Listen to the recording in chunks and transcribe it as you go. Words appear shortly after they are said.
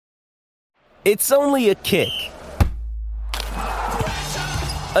It's only a kick,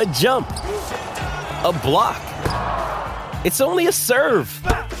 a jump, a block. It's only a serve.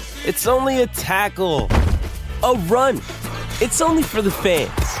 It's only a tackle, a run. It's only for the fans.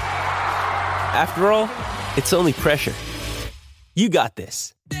 After all, it's only pressure. You got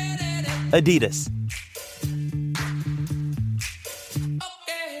this. Adidas.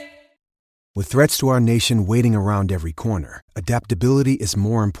 With threats to our nation waiting around every corner, adaptability is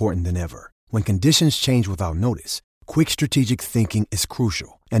more important than ever. When conditions change without notice, quick strategic thinking is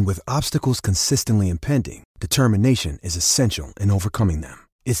crucial. And with obstacles consistently impending, determination is essential in overcoming them.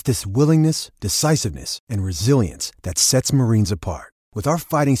 It's this willingness, decisiveness, and resilience that sets Marines apart. With our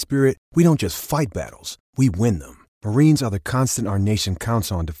fighting spirit, we don't just fight battles, we win them. Marines are the constant our nation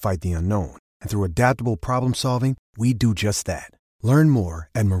counts on to fight the unknown. And through adaptable problem solving, we do just that. Learn more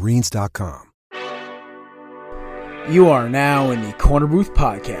at marines.com. You are now in the Corner Booth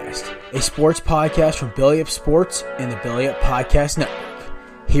Podcast, a sports podcast from Belly Up Sports and the Belly Up Podcast Network.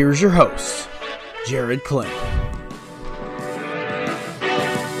 Here's your host, Jared Kling.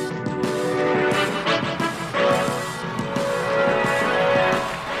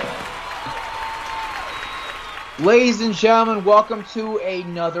 Ladies and gentlemen, welcome to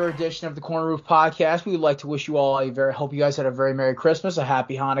another edition of the Corner Roof Podcast. We would like to wish you all hope you guys had a very Merry Christmas, a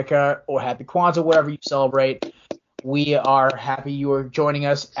Happy Hanukkah, or Happy Kwanzaa, whatever you celebrate. We are happy you are joining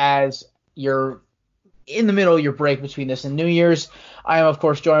us as you're in the middle of your break between this and New Year's. I am, of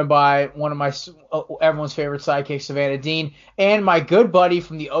course, joined by one of everyone's favorite sidekicks, Savannah Dean, and my good buddy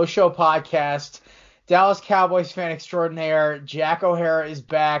from the O Show Podcast, Dallas Cowboys fan extraordinaire, Jack O'Hara is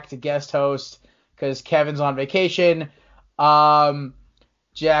back to guest host because Kevin's on vacation.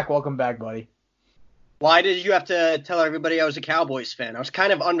 Jack, welcome back, buddy. Why did you have to tell everybody I was a Cowboys fan? I was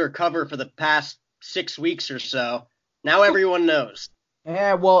kind of undercover for the past 6 weeks or so. Now everyone knows.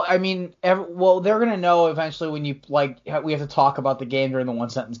 Yeah, well, I mean, they're going to know eventually when we have to talk about the game during the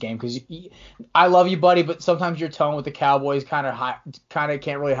one-sentence game because I love you, buddy, but sometimes your tone with the Cowboys kind of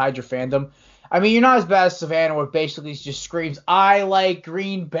can't really hide your fandom. I mean, you're not as bad as Savannah where basically she just screams, I like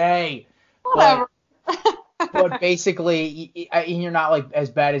Green Bay. Whatever. But basically, you're not like as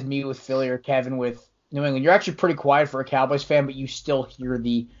bad as me with Philly or Kevin with New England. You're actually pretty quiet for a Cowboys fan, but you still hear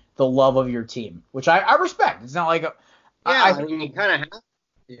the love of your team, which I respect. It's not like I mean, you kind of have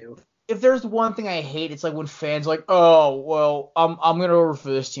to. If there's one thing I hate, it's like when fans are like, oh, well, I'm going to root for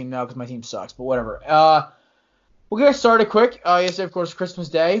this team now because my team sucks, but whatever. We'll get started quick. Yesterday, of course, Christmas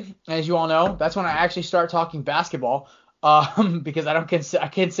Day. As you all know, that's when I actually start talking basketball because I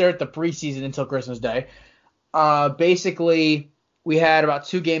consider it the preseason until Christmas Day. Basically, we had about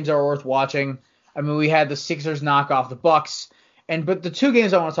 2 games that were worth watching. I mean, we had the Sixers knock off the Bucks. But the 2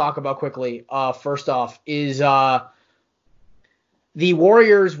 games I want to talk about quickly, first off, is the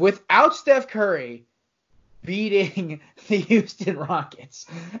Warriors without Steph Curry beating the Houston Rockets,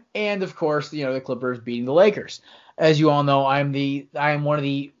 and of course, the Clippers beating the Lakers. As you all know, I am one of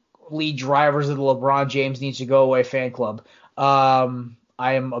the lead drivers of the LeBron James needs to go away fan club. I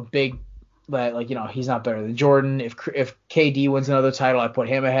am a big he's not better than Jordan. If KD wins another title, I put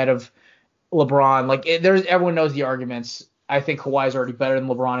him ahead of LeBron. Everyone knows the arguments. I think Kawhi's already better than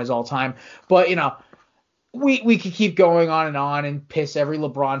LeBron is all time. But, we could keep going on and piss every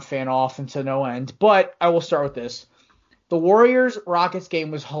LeBron fan off into no end. But I will start with this. The Warriors-Rockets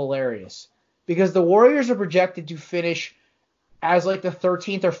game was hilarious because the Warriors are projected to finish as the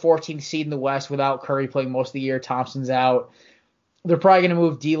 13th or 14th seed in the West without Curry playing most of the year. Thompson's out. They're probably going to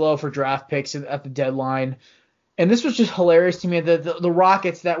move D'Lo for draft picks at the deadline. And this was just hilarious to me. The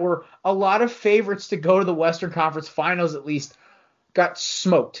Rockets that were a lot of favorites to go to the Western Conference Finals at least got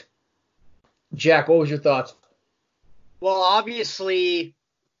smoked. Jack, what was your thoughts? Well, obviously,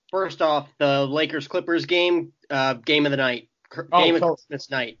 first off, the Lakers-Clippers game of the night. Game of Christmas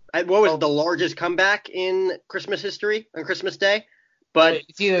night. What was the largest comeback in Christmas history on Christmas Day? But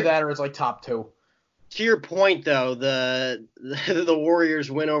it's either that or it's top 2. To your point, though, the Warriors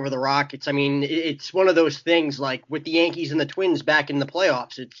win over the Rockets. I mean, it's one of those things like with the Yankees and the Twins back in the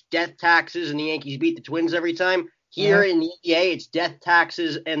playoffs. It's death taxes and the Yankees beat the Twins every time. Here in the NBA, it's death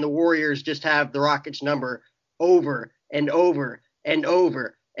taxes and the Warriors just have the Rockets number over and over and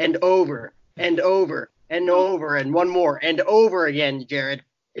over and over and over and over and one more and over again, Jared.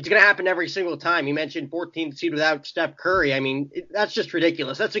 It's going to happen every single time. You mentioned 14th seed without Steph Curry. I mean, that's just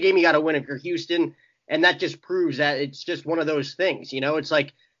ridiculous. That's a game you got to win if you're Houston. And that just proves that it's just one of those things, It's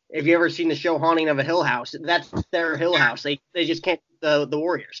like, if you ever seen the show Haunting of a Hill House, that's their Hill House. They just can't beat the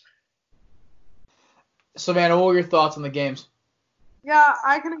Warriors. Savannah, what were your thoughts on the games? Yeah,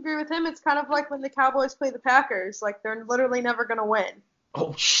 I can agree with him. It's kind of like when the Cowboys play the Packers. They're literally never going to win.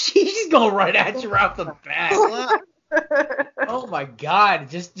 Oh, jeez. going right at you right off the bat. Oh my God!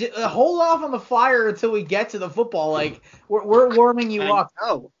 Just hold off on the fire until we get to the football. Like we're warming you up.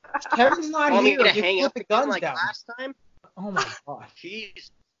 Oh, Kevin's not want me here. to Just hang put up the again guns like down. last time? Oh my God!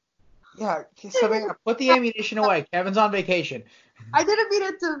 Jeez. Yeah, Savannah, put the ammunition away. Kevin's on vacation. I didn't mean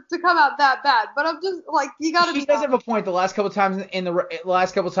it to come out that bad, but I'm just like, you gotta She be does honest. have a point. The last couple times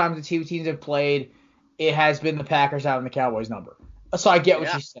the two teams have played, it has been the Packers having the Cowboys number. So I get what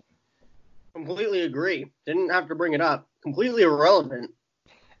Yeah. she's saying. Completely agree. Didn't have to bring it up. Completely irrelevant.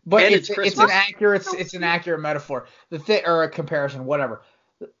 But And it's it's an Christmas. accurate metaphor. Or a comparison, whatever.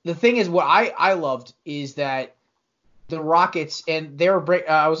 The thing is, what I loved is that the Rockets, and they were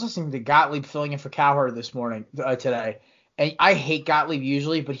I was listening to Gottlieb filling in for Cowherd this morning today, and I hate Gottlieb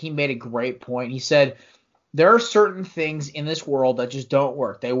usually, but he made a great point. He said there are certain things in this world that just don't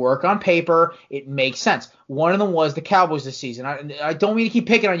work. They work on paper. It makes sense. One of them was the Cowboys this season. I don't mean to keep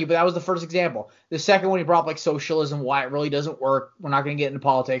picking on you, but that was the first example. The second one, he brought up like socialism, why it really doesn't work. We're not going to get into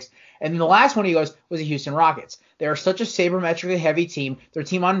politics. And then the last one he goes was the Houston Rockets. They are such a sabermetrically heavy team. Their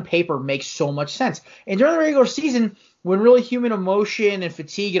team on paper makes so much sense. And during the regular season, when really human emotion and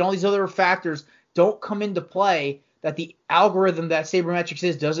fatigue and all these other factors don't come into play, that the algorithm that sabermetrics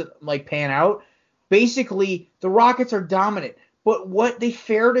is doesn't like pan out, basically the Rockets are dominant. But what they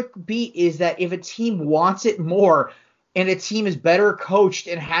fair to beat is that if a team wants it more and a team is better coached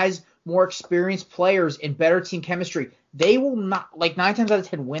and has more experienced players and better team chemistry, they will not, like 9 times out of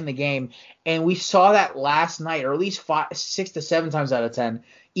 10, win the game. And we saw that last night, or at least 6 to 7 times out of 10,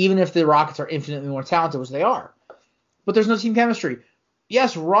 even if the Rockets are infinitely more talented, which they are. But there's no team chemistry.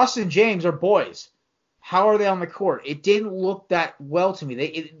 Yes, Russ and James are boys. How are they on the court? It didn't look that well to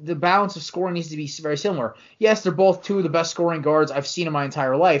me. The balance of scoring needs to be very similar. Yes, they're both two of the best scoring guards I've seen in my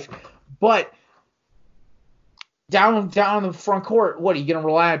entire life. But down on the front court, what, are you going to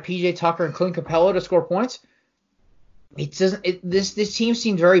rely on P.J. Tucker and Clint Capella to score points? It doesn't. This team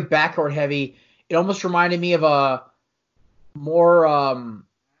seemed very backcourt heavy. It almost reminded me of a more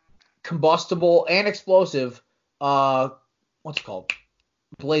combustible and explosive what's it called?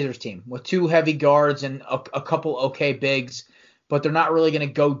 Blazers team with 2 heavy guards and a couple okay bigs, but they're not really going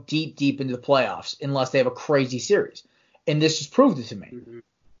to go deep into the playoffs unless they have a crazy series. And this just proved it to me. Mm-hmm.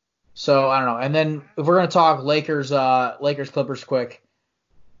 So I don't know. And then if we're going to talk Lakers Clippers quick,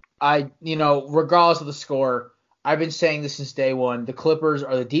 regardless of the score, I've been saying this since day one. The Clippers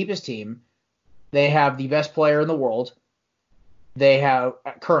are the deepest team. They have the best player in the world. They have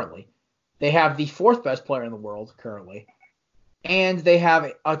the 4th best player in the world currently. And they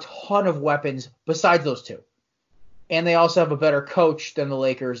have a ton of weapons besides those 2. And they also have a better coach than the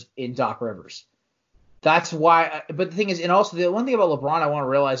Lakers in Doc Rivers. That's why. But the thing is, and also the one thing about LeBron I want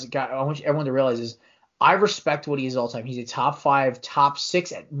everyone to realize is I respect what he is all time. He's a top 5, top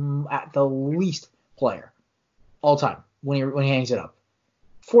 6 at the least player all time when he hangs it up.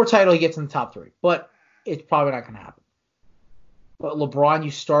 4 title, he gets in the top 3. But it's probably not going to happen. But LeBron,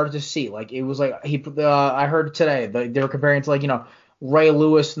 you started to see, like, it was like I heard today they were comparing to Ray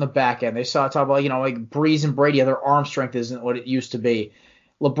Lewis in the back end. They talk about like Breeze and Brady, their arm strength isn't what it used to be.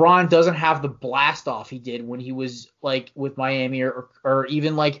 LeBron doesn't have the blast off he did when he was like with Miami or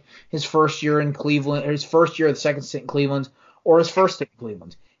even like his first year in Cleveland, or his first year, the second stint in Cleveland, or his first stint in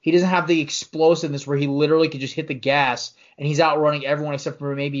Cleveland. He doesn't have the explosiveness where he literally could just hit the gas and he's outrunning everyone except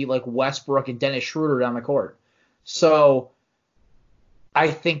for maybe like Westbrook and Dennis Schroeder down the court. So I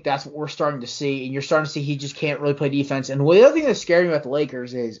think that's what we're starting to see, and you're starting to see he just can't really play defense. And the other thing that scared me about the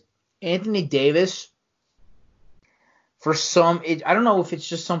Lakers is Anthony Davis. I don't know if it's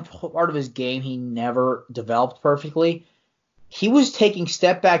just some part of his game he never developed perfectly. He was taking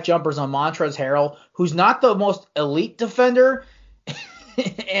step-back jumpers on Montrezl Harrell, who's not the most elite defender,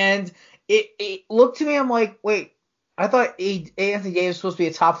 and it looked to me, I'm like, wait, I thought Anthony Davis was supposed to be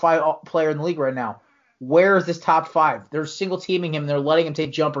a top 5 player in the league right now. Where is this top 5? They're single teaming him. They're letting him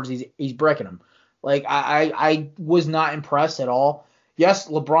take jumpers. He's breaking them. Like I was not impressed at all. Yes,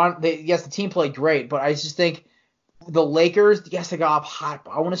 the team played great, but I just think the Lakers, yes, they got up hot.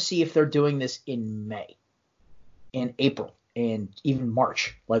 But I want to see if they're doing this in May, in April, and even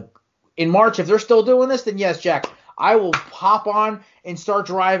March. Like in March, if they're still doing this, then yes, Jack, I will hop on and start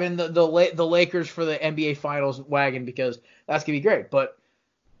driving the Lakers for the NBA Finals wagon because that's gonna be great. But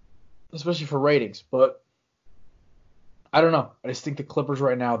especially for ratings, but I don't know. I just think the Clippers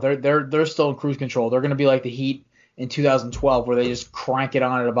right now, they're still in cruise control. They're going to be like the Heat in 2012 where they just crank it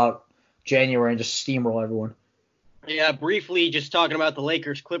on at about January and just steamroll everyone. Yeah, briefly, just talking about the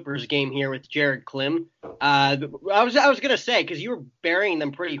Lakers-Clippers game here with Jared Klim. I was gonna say, because you were burying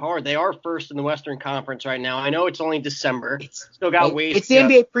them pretty hard. They are first in the Western Conference right now. I know it's only December. Still got ways. It's the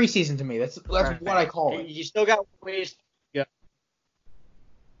NBA preseason to me. That's what I call it. You still got ways to go.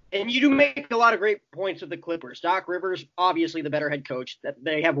 And you do make a lot of great points with the Clippers. Doc Rivers, obviously the better head coach.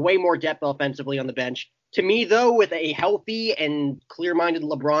 They have way more depth offensively on the bench. To me, though, with a healthy and clear-minded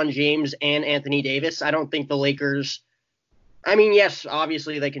LeBron James and Anthony Davis, I don't think the Lakers – I mean, yes,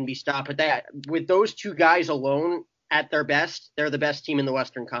 obviously they can be stopped, but with those two guys alone at their best, they're the best team in the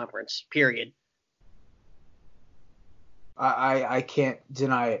Western Conference, period. I can't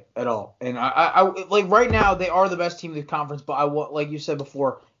deny it at all. And I like right now they are the best team in the conference, but like you said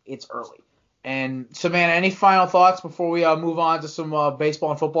before, it's early. And Savannah, any final thoughts before we move on to some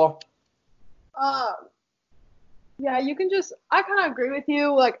baseball and football? Yeah, you can just – I kind of agree with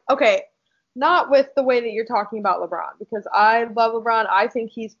you. Like, okay, not with the way that you're talking about LeBron, because I love LeBron. I think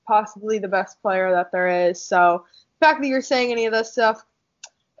he's possibly the best player that there is. So the fact that you're saying any of this stuff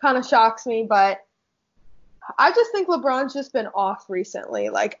kind of shocks me, but I just think LeBron's just been off recently.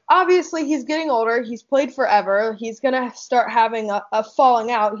 Like, obviously, he's getting older. He's played forever. He's going to start having a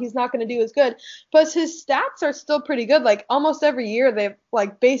falling out. He's not going to do as good. But his stats are still pretty good. Like, almost every year, they've,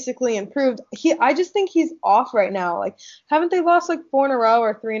 like, basically improved. I just think he's off right now. Like, haven't they lost, like, 4 in a row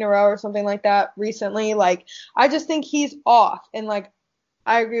or 3 in a row or something like that recently? Like, I just think he's off. And, like,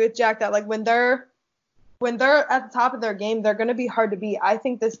 I agree with Jack that, like, when they're at the top of their game, they're going to be hard to beat. I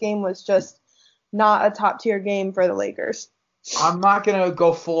think this game was just not a top-tier game for the Lakers. I'm not going to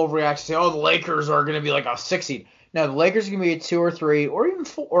go full overreaction, say, the Lakers are going to be like a 6 seed. No, the Lakers are going to be a 2 or 3 or even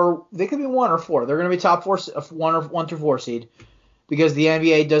 4, or they could be 1 or 4. They're going to be top 4, 1 through 4 seed because the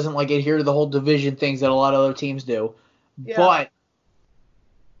NBA doesn't like adhere to the whole division things that a lot of other teams do. Yeah. But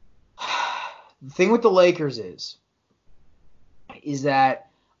the thing with the Lakers is that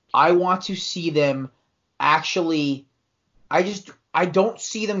I want to see them actually I don't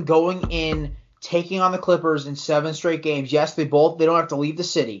see them going in taking on the Clippers in 7 straight games. Yes, they don't have to leave the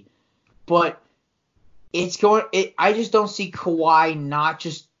city. But I just don't see Kawhi not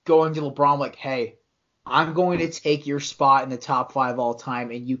just going to LeBron like, hey, I'm going to take your spot in the top 5 all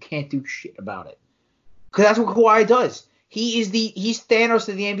time and you can't do shit about it. Because that's what Kawhi does. He's Thanos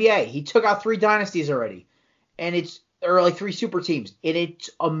of the NBA. He took out 3 dynasties already. Or like 3 super teams. And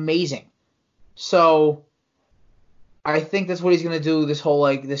it's amazing. So I think that's what he's going to do this whole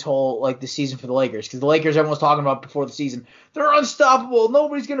season for the Lakers. Because the Lakers, everyone was talking about before the season, they're unstoppable.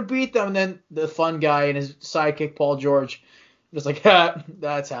 Nobody's going to beat them. And then the fun guy and his sidekick, Paul George, just like,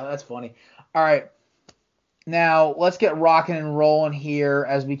 that's funny. All right. Now, let's get rocking and rolling here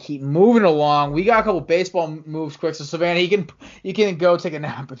as we keep moving along. We got a couple baseball moves quick. So, Savannah, you can go take a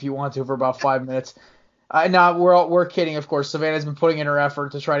nap if you want to for about 5 minutes. No, we're kidding, of course. Savannah's been putting in her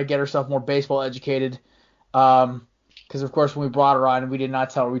effort to try to get herself more baseball educated. Because, of course, when we brought her on, we did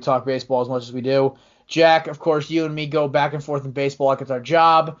not tell her we talk baseball as much as we do. Jack, of course, you and me go back and forth in baseball like it's our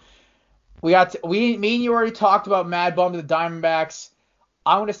job. Me and you already talked about Mad Bum to the Diamondbacks.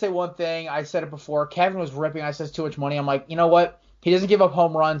 I'm going to say one thing. I said it before. Kevin was ripping. I said too much money. I'm like, you know what? He doesn't give up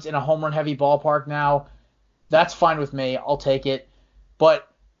home runs in a home run heavy ballpark now. That's fine with me. I'll take it. But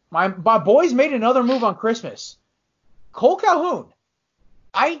my boys made another move on Christmas. Cole Calhoun.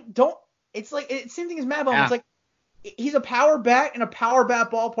 It's like it's the same thing as Mad Bum. Yeah. It's like he's a power bat in a power bat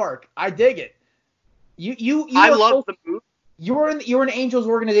ballpark. I dig it. I love the move. You're an Angels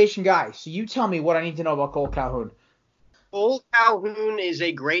organization guy, so you tell me what I need to know about Cole Calhoun. Cole Calhoun is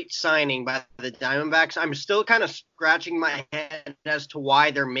a great signing by the Diamondbacks. I'm still kind of scratching my head as to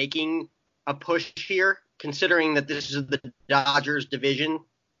why they're making a push here, considering that this is the Dodgers division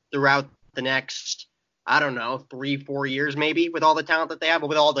throughout the next, 3-4 years maybe, with all the talent that they have, but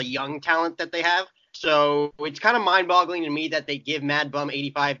with all the young talent that they have. So it's kind of mind-boggling to me that they give Mad Bum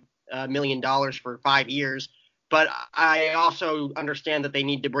 $85 million for 5 years. But I also understand that they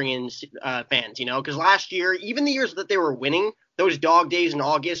need to bring in fans, because last year, even the years that they were winning, those dog days in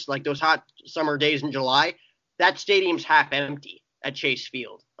August, like those hot summer days in July, that stadium's half empty at Chase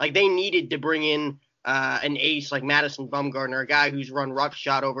Field. Like they needed to bring in an ace like Madison Bumgarner, a guy who's run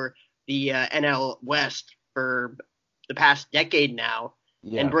roughshod over the NL West for the past decade now,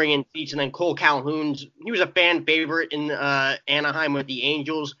 and bring in seats. And then Cole Calhoun, he was a fan favorite in Anaheim with the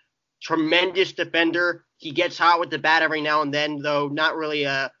Angels. Tremendous defender. He gets hot with the bat every now and then, though not really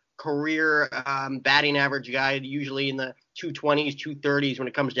a career batting average guy, usually in the 220s, 230s when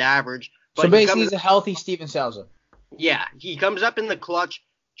it comes to average. But so basically he's a healthy Steven Souza. Yeah, he comes up in the clutch.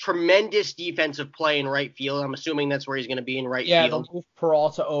 tremendous defensive play in right field. I'm assuming that's where he's going to be in right Yeah, field. they'll move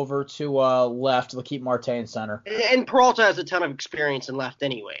Peralta over to left. They'll keep Marte in center. And Peralta has a ton of experience in left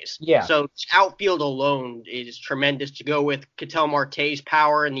anyways. Yeah. So outfield alone is tremendous to go with. Ketel Marte's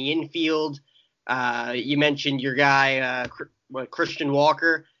power in the infield. You mentioned your guy, Christian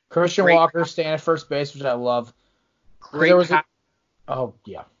Walker. Christian Walker staying at first base, which I love. Oh,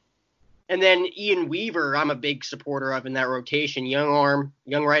 yeah. And then Ian Weaver, I'm a big supporter of in that rotation. Young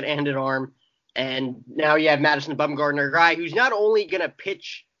right-handed arm. And now you have Madison Bumgarner, a guy who's not only going to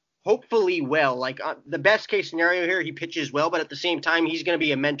pitch hopefully well. Like the best case scenario here, he pitches well, but at the same time, he's going to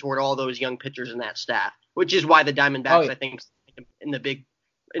be a mentor to all those young pitchers in that staff, which is why the Diamondbacks, I think, in the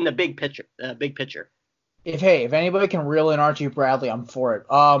big picture. If anybody can reel in Archie Bradley, I'm for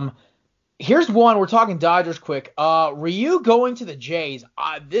it. Here's one. We're talking Dodgers quick. Ryu going to the Jays.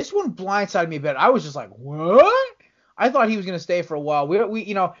 This one blindsided me a bit. I was just like, what? I thought he was going to stay for a while. We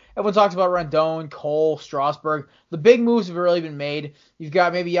everyone talks about Rendon, Cole, Strasburg. The big moves have really been made. You've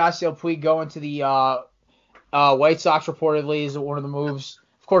got maybe Yasiel Puig going to the White Sox reportedly is one of the moves.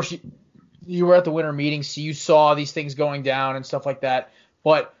 Of course, you were at the winter meeting, so you saw these things going down and stuff like that.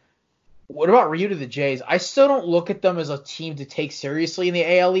 But what about Ryu to the Jays? I still don't look at them as a team to take seriously in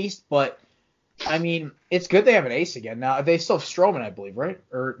the AL East, but I mean, it's good they have an ace again. Now, they still have Stroman, I believe, right?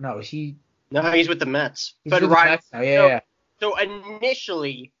 Or no, is he? No, he's with the Mets. But Ryan, yeah. So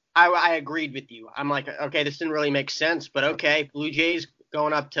initially, I agreed with you. I'm like, okay, this didn't really make sense, but okay, Blue Jays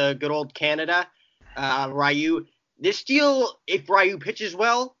going up to good old Canada. Ryu. This deal, if Ryu pitches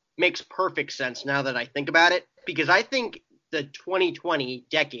well, makes perfect sense now that I think about it, because I think the 2020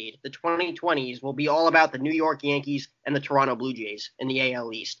 decade, the 2020s, will be all about the New York Yankees and the Toronto Blue Jays in the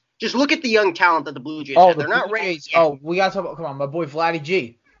AL East. Just look at the young talent that the Blue Jays have. They're not ready yet. Oh, we got to talk about, come on, my boy Vladdy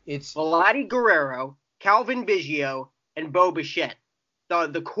G. It's Vladdy Guerrero, Calvin Biggio, and Bo Bichette.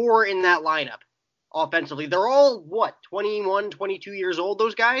 The core in that lineup offensively. They're all, 21, 22 years old,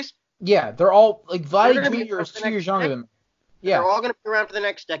 those guys? Yeah, they're all, like, Vladdy Jr. is 2 years younger than them. Yeah. They're all going to be around for the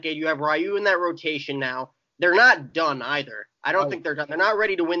next decade. You have Ryu in that rotation now. They're not done either. I don't think they're done. They're not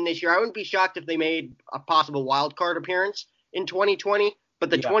ready to win this year. I wouldn't be shocked if they made a possible wild card appearance in 2020. But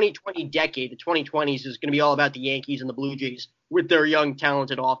the 2020 decade, the 2020s, is going to be all about the Yankees and the Blue Jays with their young,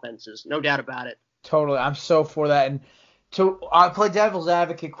 talented offenses. No doubt about it. Totally. I'm so for that. And to play devil's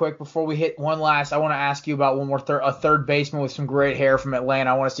advocate quick before we hit one last, I want to ask you about one more a third baseman with some great hair from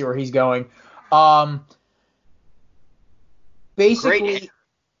Atlanta. I want to see where he's going. Basically, you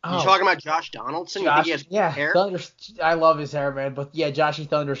talking about Josh Donaldson? You think he has hair? I love his hair, man. But yeah, Joshy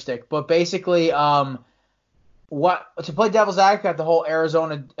Thunderstick. But basically, what to play devil's advocate, the whole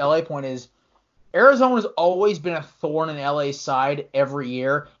Arizona LA point is Arizona's always been a thorn in LA's side every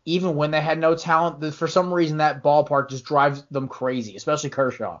year, even when they had no talent. For some reason, that ballpark just drives them crazy, especially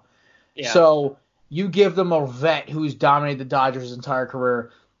Kershaw. Yeah. So you give them a vet who's dominated the Dodgers his entire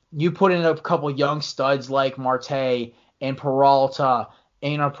career. You put in a couple young studs like Marte and Peralta,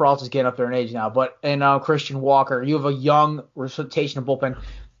 and Peralta's getting up there in age now, and Christian Walker. You have a young rotation of bullpen.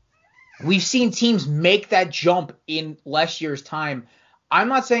 We've seen teams make that jump in less years' time. I'm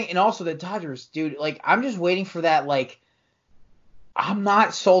not saying, and also the Dodgers, dude, like, I'm just waiting for that, like, I'm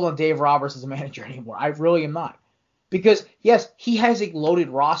not sold on Dave Roberts as a manager anymore. I really am not. Because, yes, he has a loaded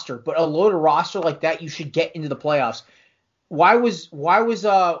roster, but a loaded roster like that, you should get into the playoffs. Why was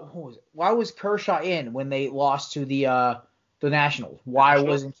Kershaw in when they lost to the Nationals?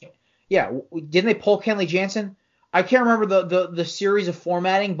 Didn't they pull Kenley Jansen? I can't remember the series of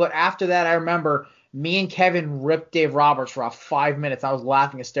formatting, but after that, I remember me and Kevin ripped Dave Roberts for 5 minutes. I was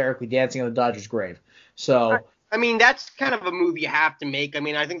laughing hysterically, dancing on the Dodgers' grave. So, I mean, that's kind of a move you have to make. I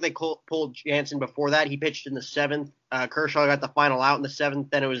mean, I think they pulled Jansen before that. He pitched in the seventh. Kershaw got the final out in the seventh.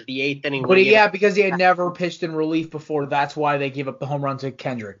 Then it was the eighth inning. But because he had never pitched in relief before, that's why they gave up the home run to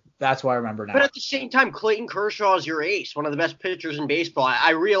Kendrick. That's why I remember now. But at the same time, Clayton Kershaw is your ace, one of the best pitchers in baseball.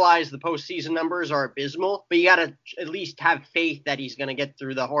 I realize the postseason numbers are abysmal, but you got to at least have faith that he's going to get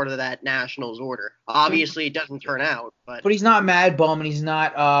through the heart of that Nationals order. Obviously, it doesn't turn out. But he's not Mad Bum, and he's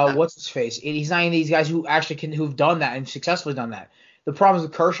not what's his face. He's not any of these guys who actually who've done that and successfully done that. The problem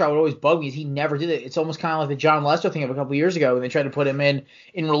with Kershaw would always bug me is he never did it. It's almost kind of like the John Lester thing of a couple years ago when they tried to put him in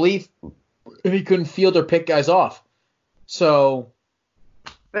relief and he couldn't field or pick guys off. So.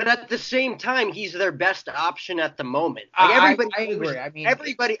 But at the same time, he's their best option at the moment. Like I agree. I mean,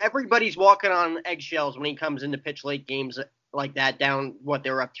 everybody's walking on eggshells when he comes in to pitch late games like that. Down they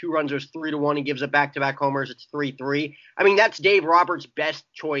were up 2 runs. It was 3-1. He gives it back-to-back homers. It's 3-3. I mean, that's Dave Roberts' best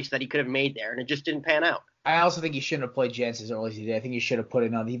choice that he could have made there, and it just didn't pan out. I also think he shouldn't have played Jansen as early as he did. I think he should have put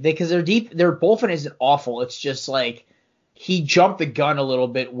it on because their bullpen isn't awful. It's just like he jumped the gun a little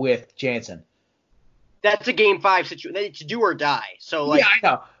bit with Jansen. That's a Game 5 situation. It's do or die. So, like, yeah, I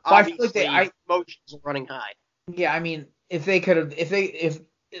know. But obviously, I feel like emotions are running high. yeah, I mean, if they could have,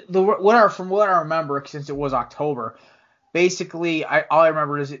 from what I remember, since it was October, basically, all I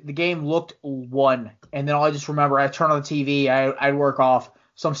remember is the game looked won, and then all I just remember, I turned on the TV, I'd work off,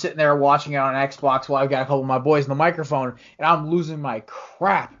 so I'm sitting there watching it on Xbox while I've got a couple of my boys in the microphone, and I'm losing my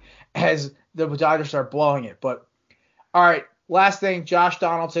crap as the Dodgers start blowing it. But all right, last thing, Josh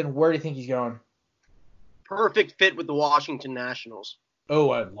Donaldson, where do you think he's going? Perfect fit with the Washington Nationals. Oh,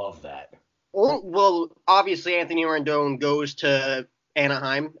 I love that. Well, obviously, Anthony Rendon goes to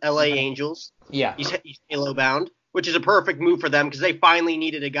Anaheim, LA Angels. Yeah. He's Halo bound, which is a perfect move for them because they finally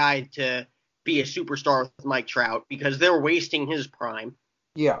needed a guy to be a superstar with Mike Trout because they were wasting his prime.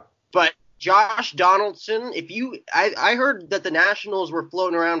 Yeah. But Josh Donaldson, I heard that the Nationals were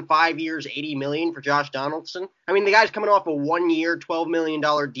floating around 5 years, $80 million for Josh Donaldson. I mean, the guy's coming off a 1 year, $12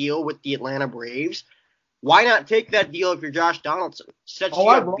 million deal with the Atlanta Braves. Why not take that deal if you're Josh Donaldson? Sets you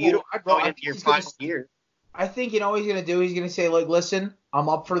up beautiful going into your final year. I think you know what he's going to do. He's going to say, like, listen, I'm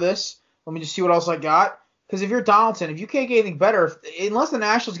up for this. Let me just see what else I got. Because if you're Donaldson, if you can't get anything better, unless the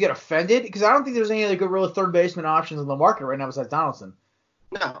Nationals get offended, because I don't think there's any other good really third baseman options in the market right now besides Donaldson.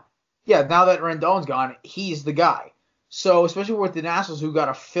 No. Yeah, now that Rendon's gone, he's the guy. So especially with the Nationals who got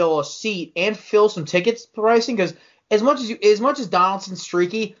to fill a seat and fill some tickets pricing, because as much as Donaldson's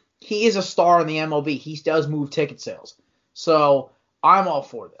streaky, he is a star in the MLB. He does move ticket sales. So I'm all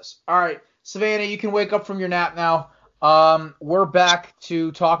for this. All right, Savannah, you can wake up from your nap now. We're back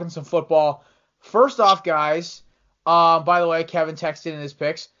to talking some football. First off, guys, by the way, Kevin texted in his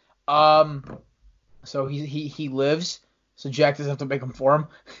picks. So he lives, so Jack doesn't have to make them for him.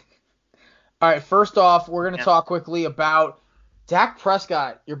 All right, first off, we're going to talk quickly about Dak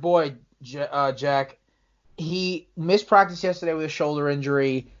Prescott, your boy, Jack. He missed practice yesterday with a shoulder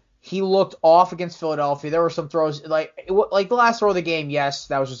injury. He looked off against Philadelphia. There were some throws, like the last throw of the game, yes,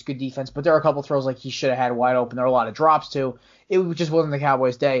 that was just good defense, but there were a couple throws like he should have had wide open. There were a lot of drops, too. It just wasn't the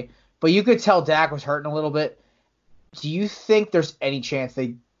Cowboys' day. But you could tell Dak was hurting a little bit. Do you think there's any chance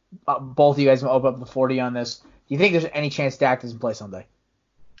both of you guys will open up the 40 on this? Do you think there's any chance Dak doesn't play Sunday?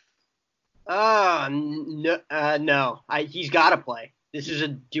 No. He's got to play. This is a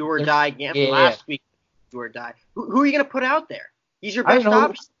do or die game. Last week, do or die. Who are you going to put out there? He's your best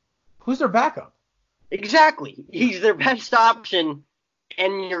option. Who's their backup? Exactly. He's their best option,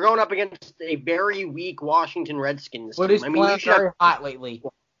 and you're going up against a very weak Washington Redskins team. But it's playing very hot lately.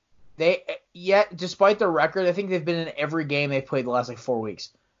 Despite their record, I think they've been in every game they've played the last 4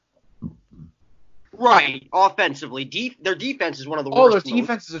 weeks. Right, offensively. Their defense is one of the worst. Oh, their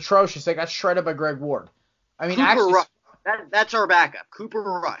defense is atrocious. They got shredded by Greg Ward. I mean, Rush. That's our backup, Cooper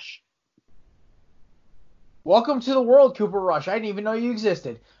Rush. Welcome to the world, Cooper Rush. I didn't even know you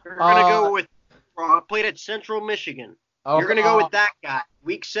existed. You're going to go with played at Central Michigan. Okay, you're going to go with that guy,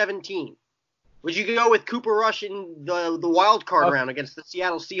 Week 17. Would you go with Cooper Rush in the wild card round against the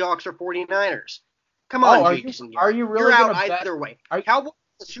Seattle Seahawks or 49ers? Come on, Jason. Are you really You're out bet? Either way. Cowboys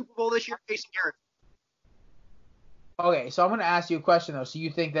the Super Bowl this year facing Arizona. Okay, so I'm going to ask you a question, though. So you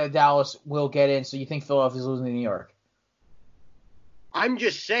think that Dallas will get in, so you think Philadelphia's losing to New York? I'm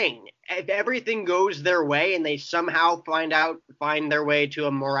just saying, if everything goes their way and they somehow find their way to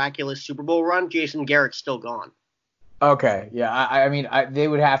a miraculous Super Bowl run, Jason Garrett's still gone. Okay, yeah. I mean, they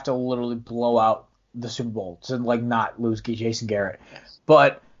would have to literally blow out the Super Bowl to not lose Jason Garrett. Yes.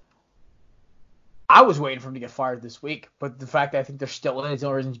 But I was waiting for him to get fired this week. But the fact that I think they're still in is the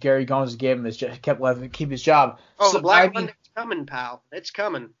only reason Gary Gomes gave him this, just kept letting him keep his job. Oh, the Black Monday's coming, pal. It's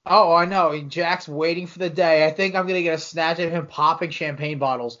coming. Oh, I know. Jack's waiting for the day. I think I'm gonna get a snatch of him popping champagne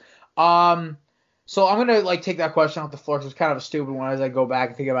bottles. So I'm gonna take that question off the floor because it's kind of a stupid one as I go back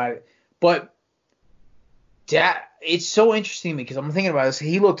and think about it. But it's so interesting to me because I'm thinking about this.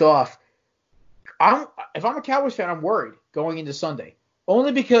 He looked off. If I'm a Cowboys fan, I'm worried going into Sunday.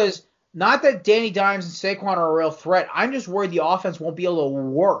 Only because not that Danny Dimes and Saquon are a real threat. I'm just worried the offense won't be able to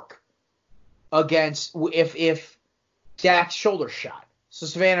work against if Dak's shoulder shot. So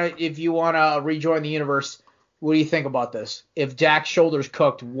Savannah, if you want to rejoin the universe, what do you think about this? If Dak's shoulder's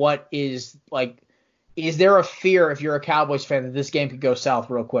cooked, is there a fear if you're a Cowboys fan that this game could go south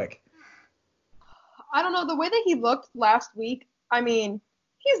real quick? I don't know. The way that he looked last week, I mean,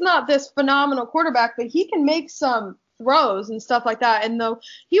 he's not this phenomenal quarterback, but he can make some throws and stuff like that. And though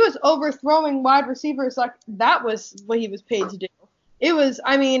he was overthrowing wide receivers, that was what he was paid to do. It was,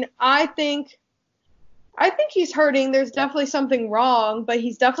 I think he's hurting. There's definitely something wrong, but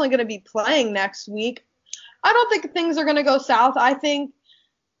he's definitely going to be playing next week. I don't think things are going to go south. I think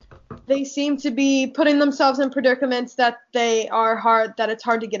they seem to be putting themselves in predicaments that it's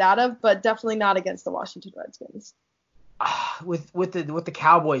hard to get out of, but definitely not against the Washington Redskins. With the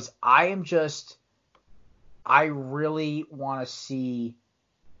Cowboys, I really want to see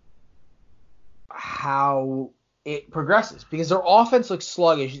how it progresses because their offense looks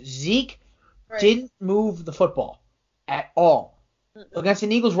sluggish. Zeke didn't move the football at all against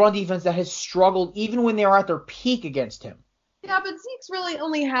an Eagles run defense that has struggled even when they were at their peak against him. Yeah, but Zeke's really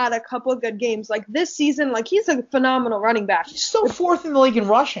only had a couple good games. Like this season, like he's a phenomenal running back. He's still fourth in the league in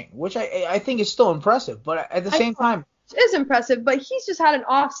rushing, which I think is still impressive. But at the same time, it is impressive. But he's just had an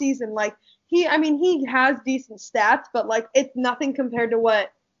off season. Like he has decent stats, but like it's nothing compared to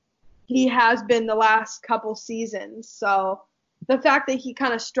what he has been the last couple seasons. So the fact that he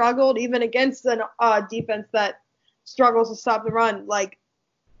kind of struggled even against a defense that struggles to stop the run, like,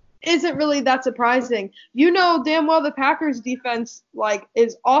 isn't really that surprising. You know damn well the Packers defense like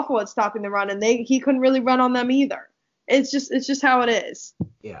is awful at stopping the run, and he couldn't really run on them either. It's just how it is.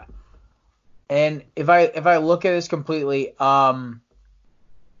 Yeah. And if I look at this completely, the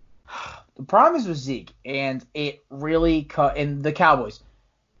problem is with Zeke, and it really and the Cowboys,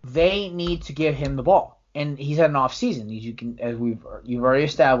 they need to give him the ball, and he's had an off season, as you've already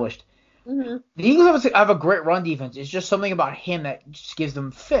established. Mm-hmm. The Eagles have a great run defense. It's just something about him that just gives them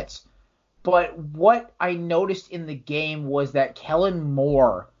fits. But what I noticed in the game was that Kellen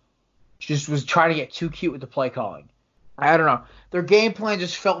Moore just was trying to get too cute with the play calling. I don't know. Their game plan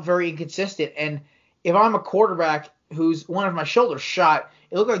just felt very inconsistent. And if I'm a quarterback who's one of my shoulders shot,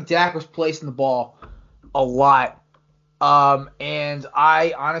 it looked like Dak was placing the ball a lot. And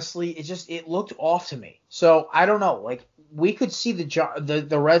I honestly, it looked off to me. So I don't know. Like, we could see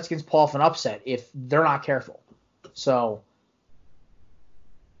the Redskins pull off an upset if they're not careful. So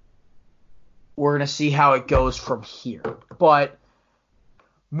we're going to see how it goes from here. But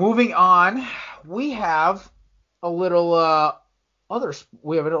moving on, we have a little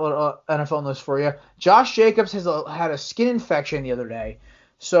NFL news for you. Josh Jacobs has had a skin infection the other day.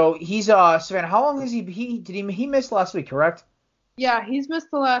 So he's Savannah, how long has he missed last week, correct? Yeah, he's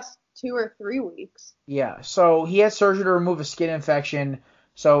missed the last 2 or 3 weeks. Yeah, so he had surgery to remove a skin infection.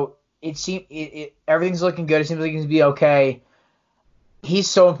 So everything's looking good. It seems like he's going to be okay. He's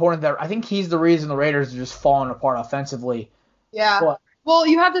so important that I think he's the reason the Raiders are just falling apart offensively. Yeah. Well,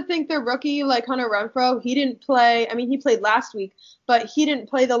 you have to think their rookie, like Hunter Renfrow, he didn't play. I mean, he played last week, but he didn't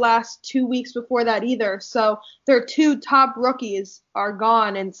play the last 2 weeks before that either. So their 2 top rookies are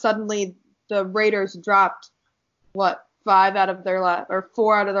gone, and suddenly the Raiders dropped, 4 out of their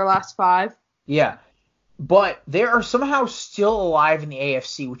last 5. Yeah. But they are somehow still alive in the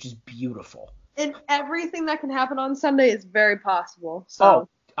AFC, which is beautiful. And everything that can happen on Sunday is very possible. So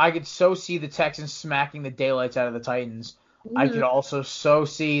I could so see the Texans smacking the daylights out of the Titans. Mm-hmm. I could also so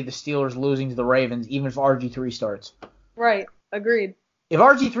see the Steelers losing to the Ravens, even if RG3 starts. Right. Agreed. If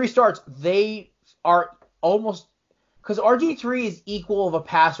RG3 starts, they are almost – because RG3 is equal of a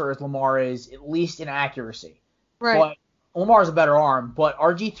passer as Lamar is, at least in accuracy. Right. But Lamar's a better arm, but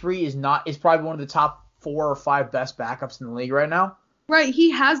RG3 is probably one of the top 4 or 5 best backups in the league right now. Right. He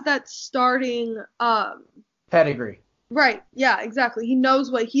has that starting pedigree. Right. Yeah, exactly. He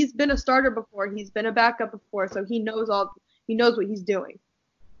knows he's been a starter before. He's been a backup before, so he knows what he's doing.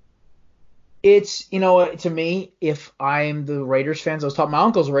 It's, to me, if I'm the Raiders fans, I was taught my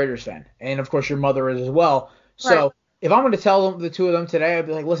uncle's a Raiders fan, and of course your mother is as well. So right. If I'm going to tell the 2 of them today, I'd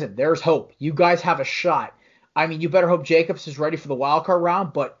be like, listen, there's hope. You guys have a shot. I mean, you better hope Jacobs is ready for the wild card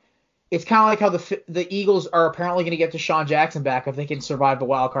round, but it's kind of like how the Eagles are apparently going to get Deshaun Jackson back if they can survive the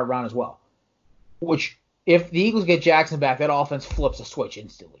wild card round as well. Which, if the Eagles get Jackson back, that offense flips a switch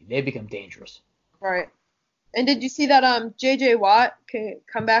instantly. They become dangerous. Right. And did you see that J.J. Watt can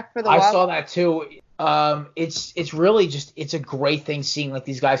come back for the wild? I saw that too. It's really just it's a great thing seeing like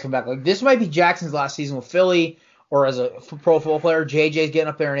these guys come back. Like this might be Jackson's last season with Philly or as a pro football player. JJ's getting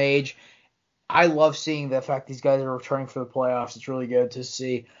up there in age. I love seeing the fact these guys are returning for the playoffs. It's really good to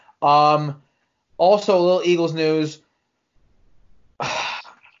see. Also, a little Eagles news.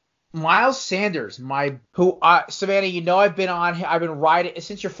 Miles Sanders, Savannah, I've been riding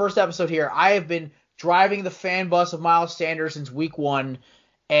since your first episode here. I have been driving the fan bus of Miles Sanders since week 1.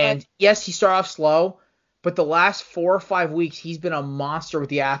 And yes, he started off slow, but the last 4 or 5 weeks, he's been a monster with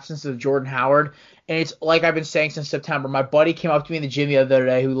the absence of Jordan Howard. And it's like I've been saying since September. My buddy came up to me in the gym the other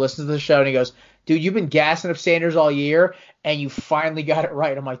day who listens to the show, and he goes, dude, you've been gassing up Sanders all year, and you finally got it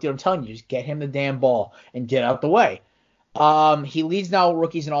right. I'm like, dude, I'm telling you, just get him the damn ball and get out the way. He leads now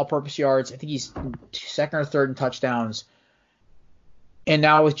rookies in all-purpose yards. I think he's 2nd or 3rd in touchdowns. And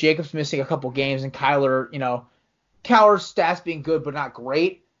now with Jacobs missing a couple games and Kyler's stats being good but not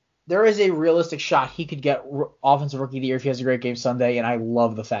great, there is a realistic shot he could get offensive rookie of the year if he has a great game Sunday, and I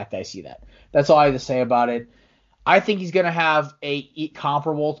love the fact that I see that. That's all I have to say about it. I think he's going to have a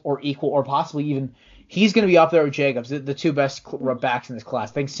comparable or equal or possibly even he's going to be up there with Jacobs, the two best backs in this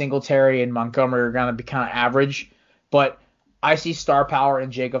class. I think Singletary and Montgomery are going to be kind of average, but I see star power in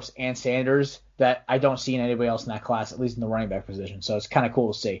Jacobs and Sanders that I don't see in anybody else in that class, at least in the running back position. So it's kind of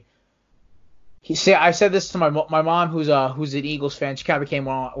cool to see. I said this to my mom, who's an Eagles fan. She kind of became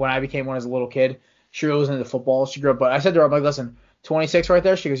one when I became one as a little kid. She really was into football. She grew up, but I said to her, I'm like, listen, 26 right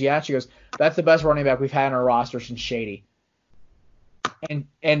there. She goes, yeah. She goes, that's the best running back we've had on our roster since Shady.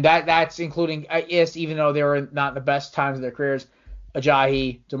 And that's including, yes, even though they were not the best times of their careers,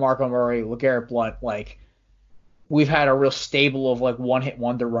 Ajayi, DeMarco Murray, LeGarrette Blount, like we've had a real stable of like one-hit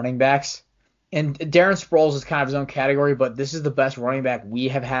wonder running backs. And Darren Sproles is kind of his own category, but this is the best running back we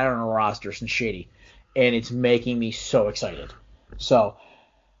have had on our roster since Shady, and it's making me so excited. So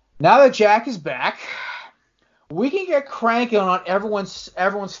now that Jack is back, we can get cranking on everyone's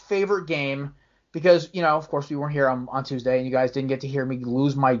favorite game because, you know, of course we weren't here on Tuesday, and you guys didn't get to hear me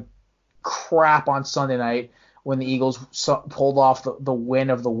lose my crap on Sunday night when the Eagles pulled off the win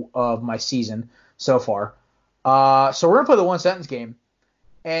of my season so far. So we're gonna play the one sentence game.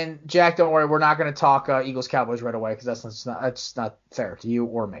 And Jack, don't worry, we're not going to talk Eagles Cowboys right away because that's not fair to you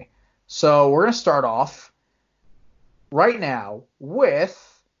or me. So we're going to start off right now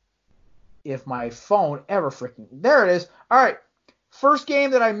with, if my phone ever freaking, there it is. All right, first game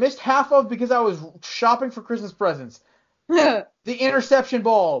that I missed half of because I was shopping for Christmas presents. The Interception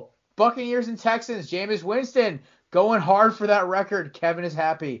Bowl, Buccaneers and Texans. Jameis Winston going hard for that record. Kevin is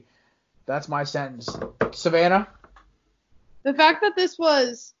happy. That's my sentence. Savannah. The fact that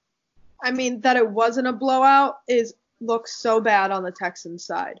that it wasn't a blowout looks so bad on the Texans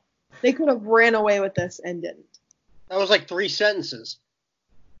side. They could have ran away with this and didn't. That was like 3 sentences.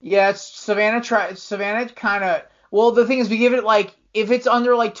 Yeah, Savannah kind of. Well, the thing is, we give it like if it's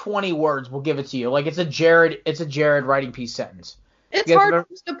under like 20 words, we'll give it to you. Like it's a Jared writing piece sentence. It's hard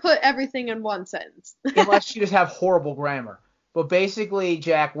to put everything in one sentence. Unless you just have horrible grammar. But basically,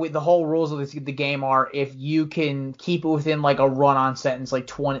 Jack, the whole rules of the game are if you can keep it within like a run-on sentence,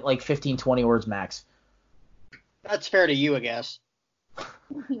 like 15, 20 words max. That's fair to you, I guess.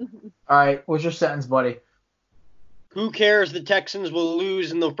 All right, what's your sentence, buddy? Who cares? The Texans will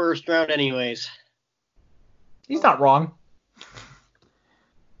lose in the first round anyways. He's not wrong.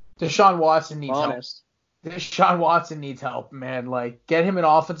 Deshaun Watson needs help. Deshaun Watson needs help, man. Like, get him an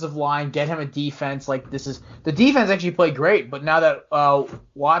offensive line, get him a defense. Like, the defense actually played great, but now that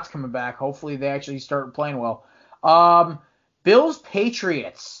Watt's coming back, hopefully they actually start playing well. Bills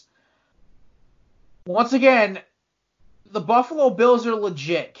Patriots. Once again, the Buffalo Bills are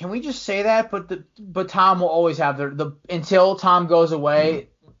legit. Can we just say that? But Tom will always have until Tom goes away.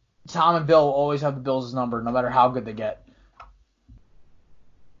 Tom and Bill will always have the Bills' number, no matter how good they get.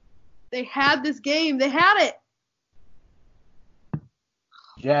 They had this game. They had it.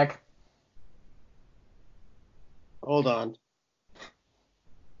 Jack. Hold on.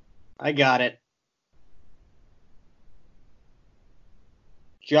 I got it.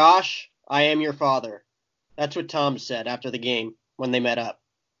 Josh, I am your father. That's what Tom said after the game when they met up.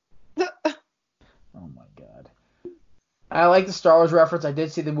 Oh, my God. I like the Star Wars reference. I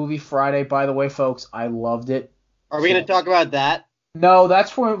did see the movie Friday, by the way, folks. I loved it. Are we going to talk about that? No,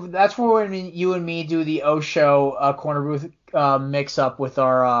 that's for when you and me do the O Show corner booth mix up with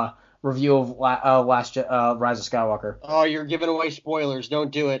our review of Rise of Skywalker. Oh, you're giving away spoilers. Don't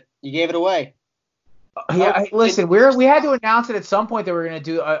do it. You gave it away. Yeah, listen, we had to announce it at some point that we were going to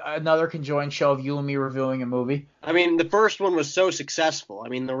do another conjoined show of you and me reviewing a movie. I mean, the first one was so successful. I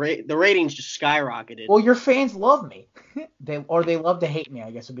mean, the ratings just skyrocketed. Well, your fans love me. They love to hate me,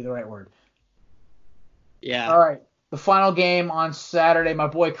 I guess would be the right word. Yeah. All right. The final game on Saturday, my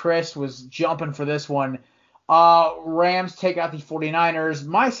boy Chris was jumping for this one. Rams take out the 49ers.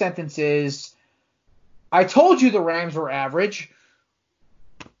 My sentence is, I told you the Rams were average.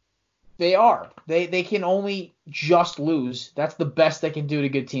 They are. They can only just lose. That's the best they can do to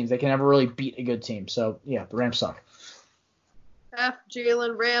good teams. They can never really beat a good team. So, yeah, the Rams suck. F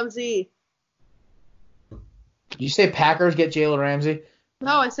Jalen Ramsey. Did you say Packers get Jalen Ramsey?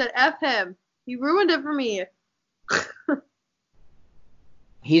 No, I said F him. He ruined it for me.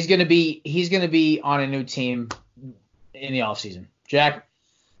 He's gonna be on a new team in the offseason. Jack?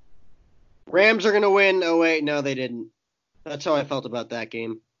 Rams are gonna win. Oh wait, no, they didn't. That's how I felt about that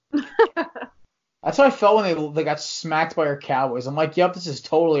game. That's how I felt when they got smacked by our Cowboys. I'm like, yep, this is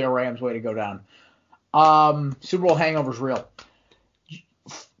totally a Rams way to go down. Super Bowl hangover's real.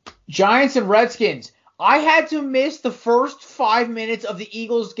 Giants and Redskins. I had to miss the first 5 minutes of the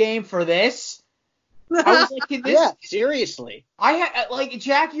Eagles game for this? I was like, this. Yeah, seriously. I had like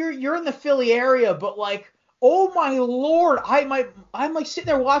Jack, you're in the Philly area, but like, oh my lord, I'm like sitting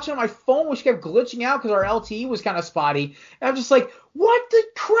there watching on my phone, which kept glitching out because our LTE was kind of spotty, and I'm just like, what the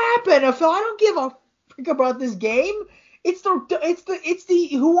crap, NFL? I don't give a frick about this game. It's the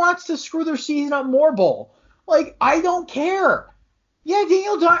who wants to screw their season up more bowl. Like, I don't care. Yeah,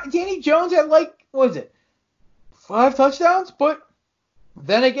 Danny Jones had like, what is it, 5 touchdowns, but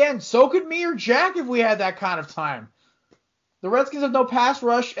then again, so could me or Jack if we had that kind of time. The Redskins have no pass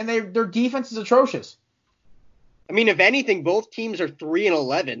rush, and their defense is atrocious. I mean, if anything, both teams are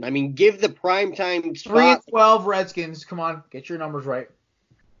 3-11. I mean, give the primetime spot. 3-12 Redskins. Come on, get your numbers right.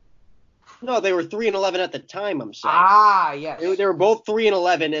 No, they were 3-11 at the time, I'm saying. Ah, yes. They were both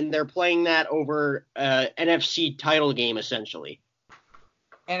 3-11, and they're playing that over NFC title game, essentially.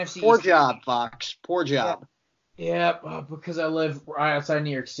 NFC Poor East. job, Fox. Poor job. Yeah, because I live right outside New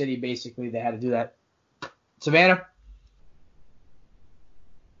York City, basically, they had to do that. Savannah?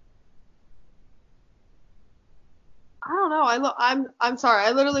 I don't know. I'm sorry.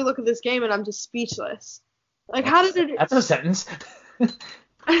 I literally look at this game and I'm just speechless. Like, how did it? That's a sentence.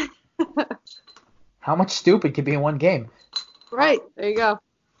 How much stupid could be in one game? Right. There you go.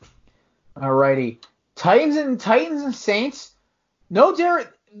 Alrighty. Titans and Saints.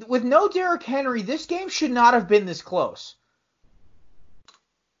 With no Derrick Henry, this game should not have been this close.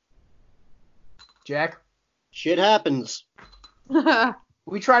 Jack? Shit happens.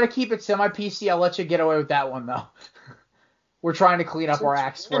 We try to keep it semi-PC. I'll let you get away with that one, though. We're trying to clean up our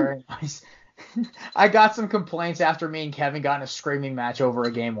act swearing. I got some complaints after me and Kevin got in a screaming match over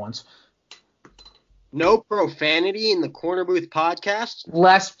a game once. No profanity in the Corner Booth podcast?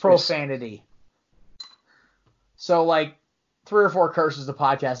 Less profanity. So, like, 3 or 4 curses a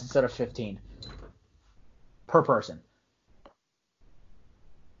podcast instead of 15 per person.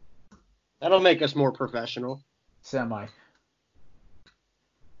 That'll make us more professional. Semi.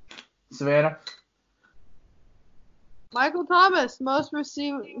 Savannah? Michael Thomas, most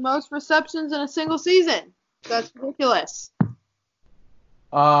receptions in a single season. That's ridiculous.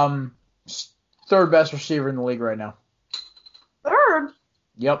 Third best receiver in the league right now. Third?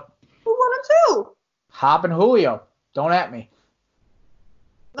 Yep. Who won it too? Hop and Julio. Don't at me.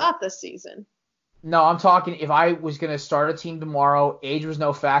 Not this season. No, I'm talking if I was going to start a team tomorrow, age was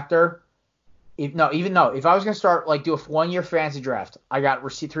no factor. If I was going to start, like, do a 1-year fantasy draft, I got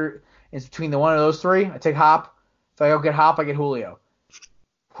receiver. It's between the one of those 3. I take Hop. If I don't get Hop, I get Julio.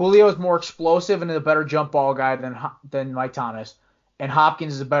 Julio is more explosive and is a better jump ball guy than Mike Thomas. And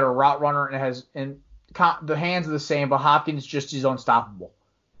Hopkins is a better route runner and the hands are the same, but Hopkins just is unstoppable.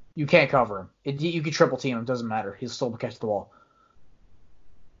 You can't cover him. You can triple team him. It doesn't matter. He'll still catch the ball.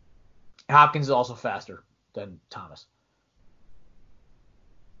 And Hopkins is also faster than Thomas.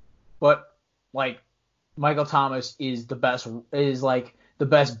 But, like, Michael Thomas is the best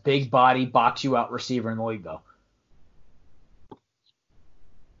big body box you out receiver in the league, though.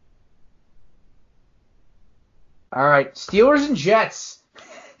 All right, Steelers and Jets.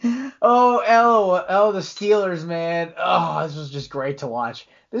 Oh, LOL, the Steelers, man. Oh, this was just great to watch.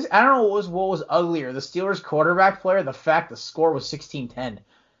 I don't know what was uglier, the Steelers quarterback play or the fact the score was 16-10.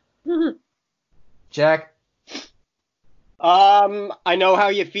 Jack? I know how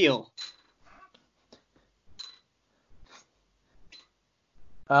you feel.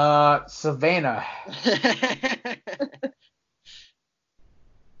 Savannah.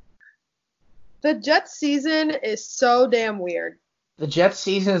 The Jets season is so damn weird. The Jets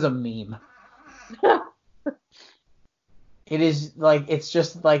season is a meme. It is like, it's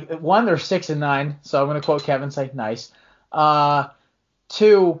just like, 1, they're 6-9, so I'm gonna quote Kevin, say nice.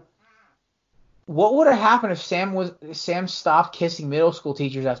 2, what would have happened if Sam stopped kissing middle school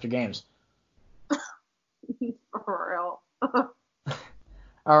teachers after games? For real.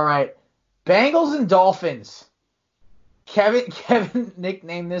 All right, Bengals and Dolphins. Kevin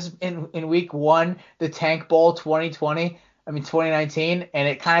nicknamed this in week 1 the Tank Bowl 2019, and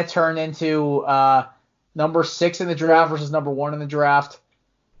it kind of turned into number 6 in the draft versus number 1 in the draft.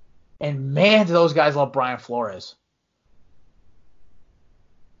 And man, do those guys love Brian Flores.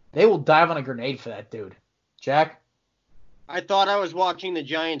 They will dive on a grenade for that dude. Jack? I thought I was watching the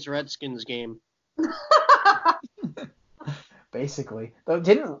Giants-Redskins game. Basically.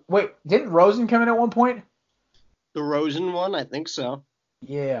 Didn't Rosen come in at one point? The Rosen one? I think so.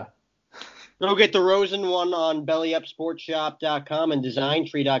 Yeah. Go get the Rosen one on bellyupsportshop.com and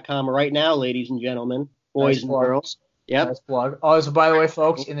designtree.com right now, ladies and gentlemen, boys Nice and plug. girls. Yep. Nice plug. Oh, so by the way,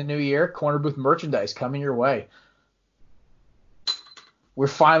 folks, in the new year, Corner Booth merchandise coming your way. We're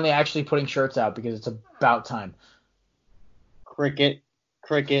finally actually putting shirts out because it's about time. Cricket.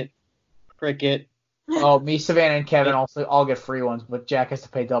 Oh, me, Savannah, and Kevin also all get free ones, but Jack has to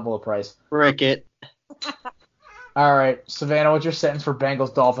pay double the price. Cricket. All right, Savannah, what's your sentence for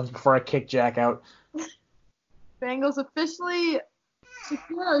Bengals Dolphins before I kick Jack out? Bengals officially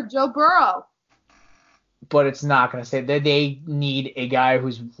secure Joe Burrow. But it's not going to say that they need a guy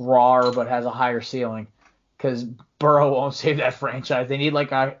who's raw but has a higher ceiling, because Burrow won't save that franchise. They need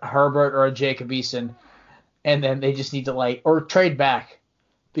like a Herbert or a Jacob Eason, and then they just need to or trade back,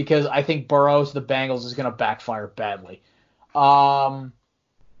 because I think Burrow to the Bengals is going to backfire badly. Panthers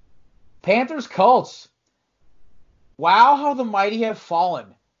Colts. Wow, how the mighty have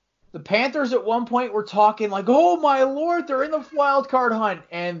fallen. The Panthers at one point were talking like, oh my lord, they're in the wild card hunt,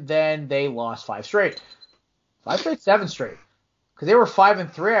 and then they lost 5 straight. 7 straight. Because they were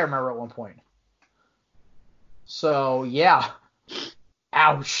 5-3, I remember at one point. So, yeah.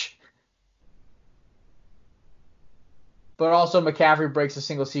 Ouch. But also, McCaffrey breaks a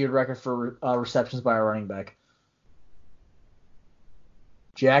single-season record for receptions by a running back.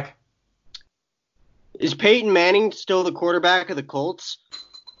 Jack? Is Peyton Manning still the quarterback of the Colts?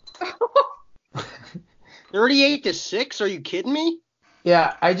 38-6? Are you kidding me?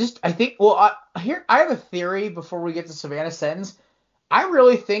 Yeah, I think, I have a theory before we get to Savannah's sentence. I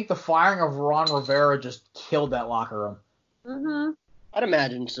really think the firing of Ron Rivera just killed that locker room. Mm-hmm. I'd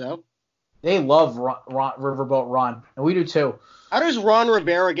imagine so. They love Riverboat Ron, and we do too. How does Ron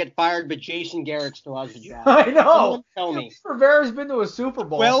Rivera get fired, but Jason Garrett still has the job? I know. Someone tell me. Rivera's been to a Super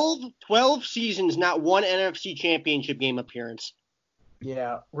Bowl. 12 seasons, not one NFC Championship game appearance.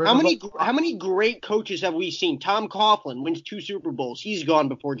 Yeah. How many great coaches have we seen? Tom Coughlin wins 2 Super Bowls. He's gone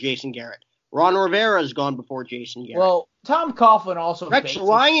before Jason Garrett. Ron Rivera's gone before Jason Garrett. Well, Tom Coughlin also. Rex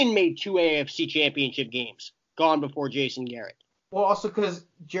Ryan made 2 AFC Championship games. Gone before Jason Garrett. Well, also because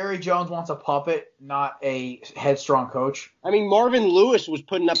Jerry Jones wants a puppet, not a headstrong coach. I mean, Marvin Lewis was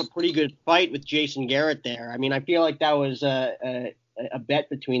putting up a pretty good fight with Jason Garrett there. I mean, I feel like that was a bet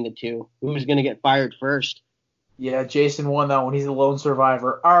between the two. Who was going to get fired first? Yeah, Jason won that one. He's a lone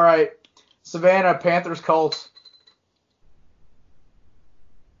survivor. All right, Savannah, Panthers, Colts.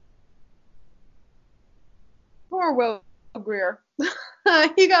 Poor Will Greer.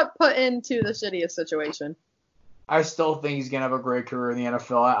 He got put into the shittiest situation. I still think he's going to have a great career in the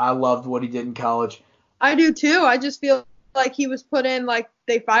NFL. I loved what he did in college. I do too. I just feel like he was put in, like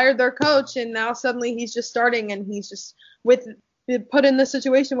they fired their coach, and now suddenly he's just starting, and he's just put in the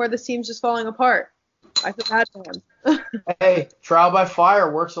situation where this team's just falling apart. I feel bad for him. Hey, trial by fire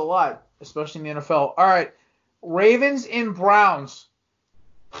works a lot, especially in the NFL. All right, Ravens and Browns.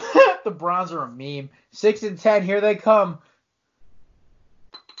 The Browns are a meme. 6-10, here they come.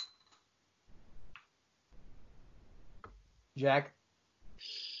 Jack?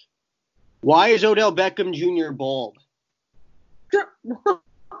 Why is Odell Beckham Jr. bald?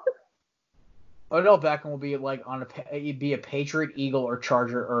 Odell Beckham will be like he'd be a Patriot, Eagle, or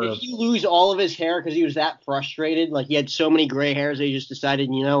Charger. Did he lose all of his hair because he was that frustrated? Like he had so many gray hairs, they just decided,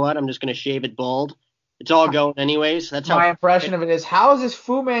 you know what? I'm just gonna shave it bald. It's all going anyways. That's my impression of it is. How is this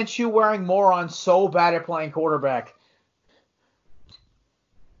Fu Manchu wearing moron so bad at playing quarterback?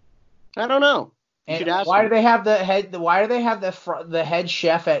 I don't know. And why do they have the head? Why do they have the head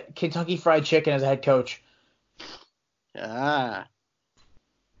chef at Kentucky Fried Chicken as a head coach? Ah.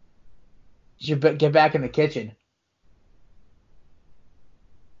 You should get back in the kitchen.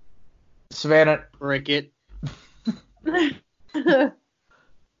 Savannah. Cricket. The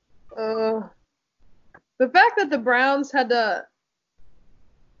fact that the Browns had to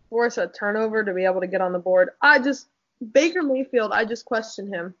force a turnover to be able to get on the board, Baker Mayfield, I just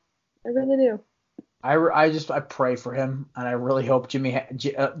question him. I really do. I pray for him, and I really hope Jimmy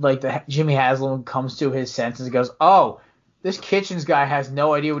Haslam comes to his senses and goes, oh, this Kitchens guy has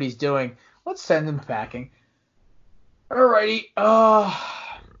no idea what he's doing. Let's send him packing. Alrighty.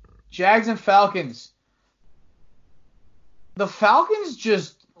 Jags and Falcons. The Falcons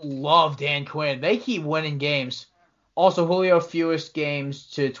just love Dan Quinn. They keep winning games. Also, Julio fewest games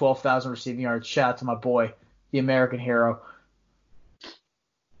to 12,000 receiving yards. Shout out to my boy, the American hero.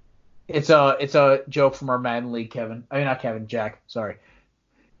 It's a joke from our Madden League, Kevin. I mean, not Kevin, Jack. Sorry.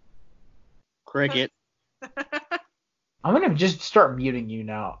 Cricket. I'm going to just start muting you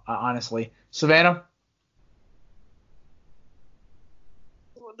now, honestly. Savannah?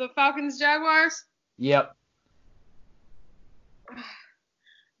 The Falcons Jaguars? Yep.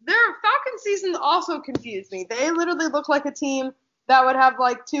 Their Falcon season also confused me. They literally look like a team that would have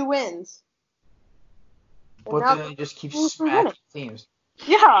like 2 wins. But then they just keep smacking teams.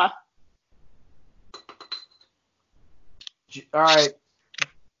 Yeah. All right.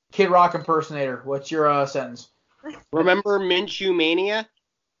 Kid Rock impersonator, what's your sentence? Remember Minshew Mania?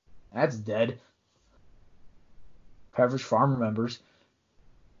 That's dead. Pepperidge Farm remembers.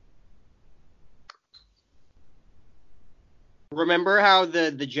 Remember how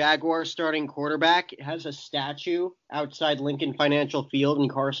the Jaguars starting quarterback has a statue outside Lincoln Financial Field and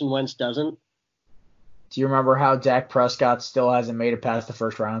Carson Wentz doesn't? Do you remember how Dak Prescott still hasn't made it past the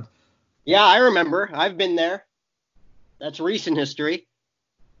first round? Yeah, I remember. I've been there. That's recent history.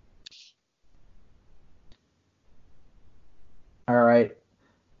 All right.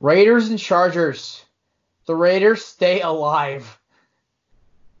 Raiders and Chargers. The Raiders stay alive.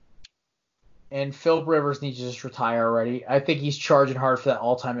 And Philip Rivers needs to just retire already. I think he's charging hard for that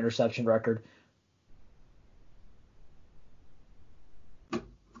all-time interception record.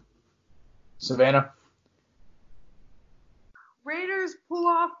 Savannah? Raiders pull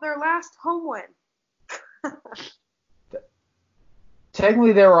off their last home win.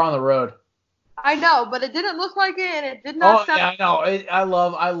 Technically, they were on the road. I know, but it didn't look like it, and it did not sound. Yeah, I know.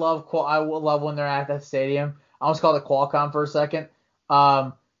 I love when they're at that stadium. I almost called it Qualcomm for a second.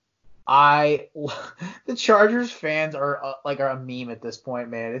 The Chargers fans are a meme at this point,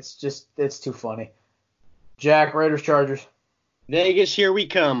 man. It's too funny. Jack, Raiders, Chargers. Vegas, here we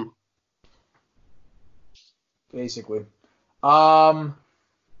come. Basically. Lions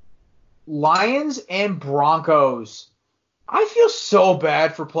and Broncos. I feel so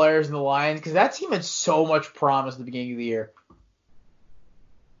bad for players in the Lions because that team had so much promise at the beginning of the year.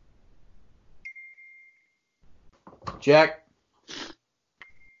 Jack?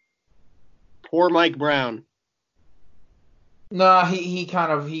 Poor Mike Brown. No, he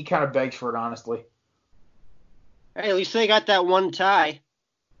kind of begs for it, honestly. Hey, at least they got that one tie.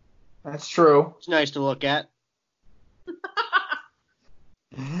 That's true. It's nice to look at.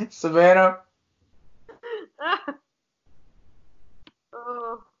 Savannah?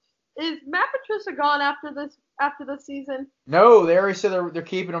 Is Matt Patricia gone after this season? No, they already said they're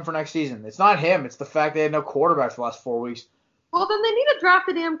keeping him for next season. It's not him. It's the fact they had no quarterback for the last 4 weeks. Well, then they need to draft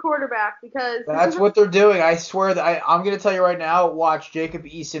a damn quarterback because that's what they're doing. I swear that I'm going to tell you right now. Watch, Jacob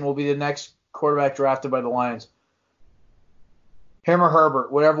Eason will be the next quarterback drafted by the Lions. Him or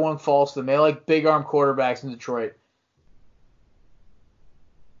Herbert, whatever one falls to them. They like big arm quarterbacks in Detroit.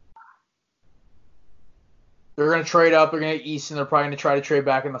 They're going to trade up. They're going to get Easton. They're probably going to try to trade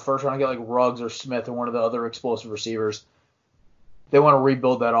back in the first round and get like Ruggs or Smith or one of the other explosive receivers. They want to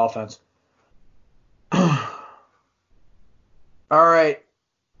rebuild that offense. All right.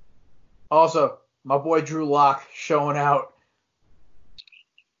 Also, my boy Drew Lock showing out.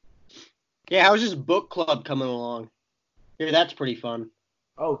 Yeah, how's his book club coming along? Yeah, that's pretty fun.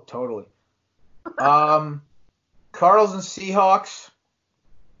 Oh, totally. Cardinals and Seahawks.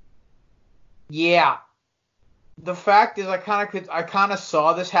 Yeah. The fact is, I kind of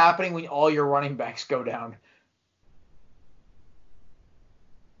saw this happening when all your running backs go down.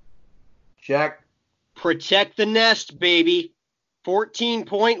 Jack? Protect the nest, baby.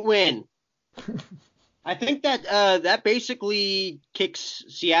 14-point win. I think that basically kicks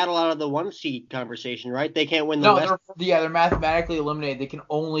Seattle out of the 1 seed conversation, right? They can't win the West. They're mathematically eliminated. They can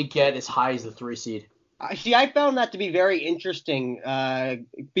only get as high as the 3 seed. I found that to be very interesting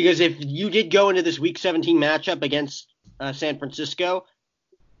because if you did go into this Week 17 matchup against San Francisco,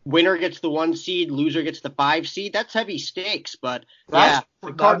 winner gets the 1 seed, loser gets the 5 seed. That's heavy stakes, but the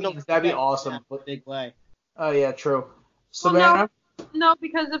Cardinals, that'd be awesome. Big play. Oh yeah, true. Savannah? Well, no,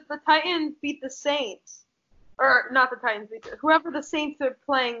 because if the Titans beat the Saints, or not the Titans, whoever the Saints are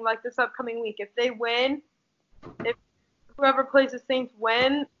playing like this upcoming week, if they win, if whoever plays the Saints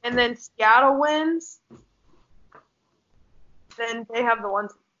win, and then Seattle wins, then they have the 1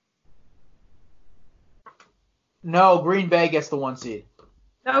 seed. No, Green Bay gets the 1 seed.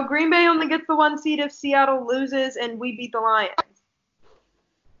 No, Green Bay only gets the 1 seed if Seattle loses and we beat the Lions.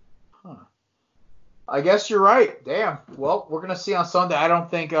 Huh. I guess you're right. Damn. Well, we're gonna see on Sunday. I don't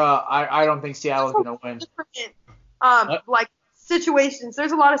think Seattle's gonna win. Like situations.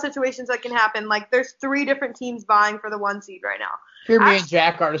 There's a lot of situations that can happen. Like there's 3 different teams vying for the 1 seed right now. Here, me and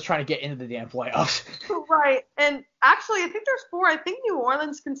Jack are just trying to get into the damn playoffs. Right. And actually, I think there's 4. I think New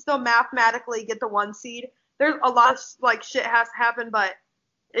Orleans can still mathematically get the 1 seed. There's a lot of shit has to happen, but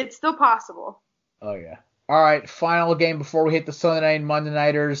it's still possible. Oh yeah. All right. Final game before we hit the Sunday night and Monday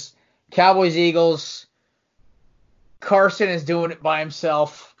nighters. Cowboys, Eagles. Carson is doing it by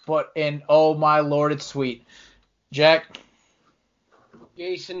himself, and oh my lord, it's sweet. Jack?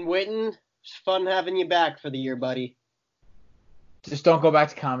 Jason Witten, it's fun having you back for the year, buddy. Just don't go back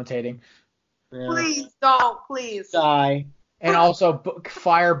to commentating. Yeah. Please don't, please. Die. And also,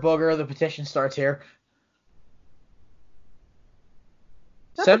 fire Booger, the petition starts here.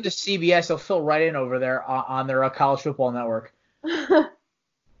 Send them to CBS. They'll fill right in over there on their college football network.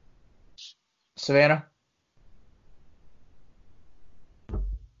 Savannah?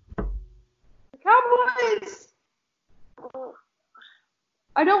 Cowboys.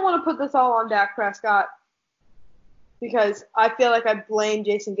 I don't want to put this all on Dak Prescott because I feel like I blame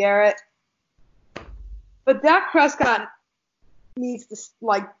Jason Garrett. But Dak Prescott needs to,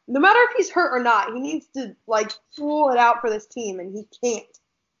 like, no matter if he's hurt or not, he needs to, like, pull it out for this team, and he can't.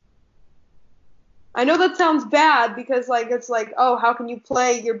 I know that sounds bad because, like, it's like, oh, how can you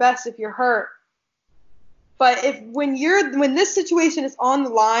play your best if you're hurt? But when this situation is on the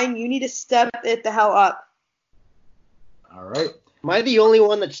line, you need to step it the hell up. All right. Am I the only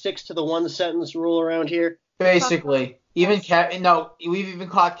one that sticks to the one-sentence rule around here? Basically. We've even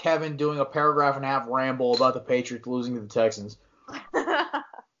caught Kevin doing a paragraph and a half ramble about the Patriots losing to the Texans.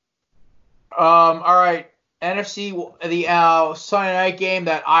 All right. NFC, the Sunday night game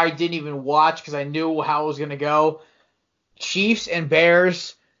that I didn't even watch because I knew how it was going to go. Chiefs and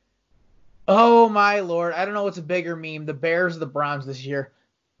Bears. Oh, my Lord. I don't know what's a bigger meme, the Bears or the Browns this year.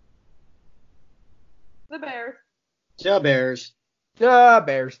 The Bears. The Bears. The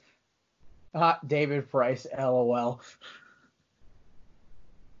Bears. David Price, LOL.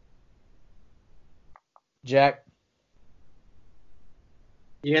 Jack?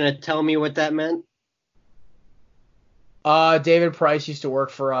 You going to tell me what that meant? David Price used to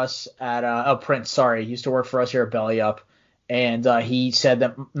work for us at Prince, sorry, used to work for us here at Belly Up, and he said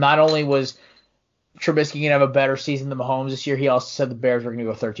that not only was Trubisky gonna have a better season than Mahomes this year, he also said the Bears were gonna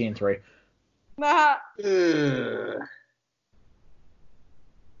go 13-3.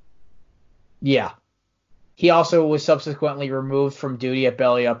 Yeah. He also was subsequently removed from duty at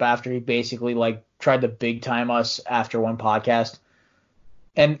Belly Up after he basically tried to big time us after one podcast.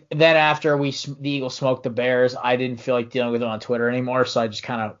 And then after the Eagles smoked the Bears, I didn't feel like dealing with him on Twitter anymore, so I just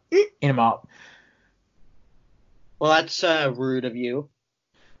kind of in him out. Well, that's rude of you.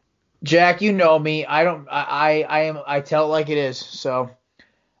 Jack, you know me. I tell it like it is. So,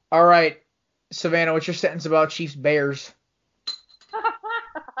 all right, Savannah, what's your sentence about Chiefs Bears?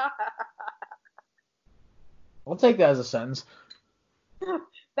 I'll take that as a sentence.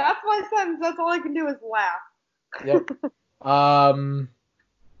 That's my sentence. That's all I can do is laugh. Yep.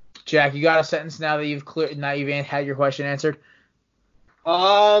 Jack, you got a sentence now that you've had your question answered?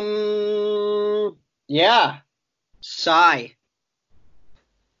 Yeah. Sigh.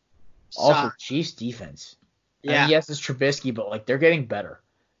 Also, Chiefs defense. Yeah. I mean, yes, it's Trubisky, but they're getting better.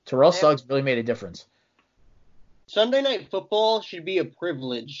 Terrell Suggs really made a difference. Sunday Night Football should be a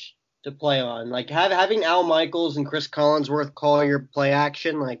privilege to play on. Having Al Michaels and Chris Collinsworth call your play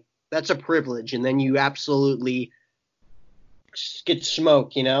action, that's a privilege. And then you absolutely get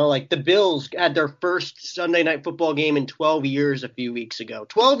smoked, the Bills had their first Sunday Night Football game in 12 years a few weeks ago.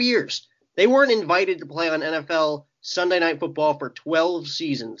 12 years. They weren't invited to play on NFL Sunday Night Football for 12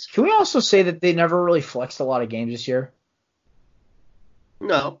 seasons. Can we also say that they never really flexed a lot of games this year?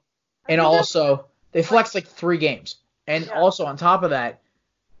 No. And also, they flexed 3 games. And also, on top of that,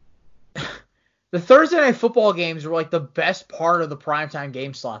 the Thursday Night Football games were the best part of the primetime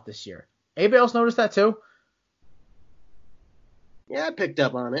game slot this year. Anybody else notice that too? Yeah, I picked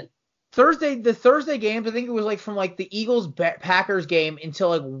up on it. The Thursday games, I think it was from the Eagles Packers game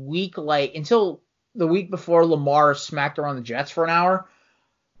until until the week before Lamar smacked around the Jets for an hour.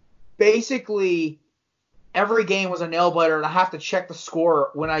 Basically, every game was a nail biter, and I have to check the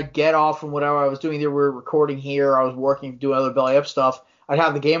score when I get off from whatever I was doing. Either we were recording here, or I was working, doing other Belly Up stuff. I'd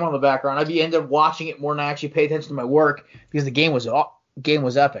have the game on the background. I'd end up watching it more than I actually pay attention to my work because the game was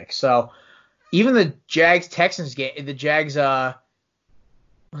epic. So even the Jags Texans game, the Jags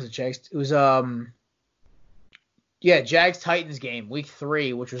was it Jags? It was Jags Titans game, week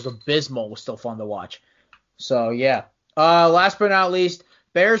 3, which was abysmal, was still fun to watch. So yeah. Last but not least,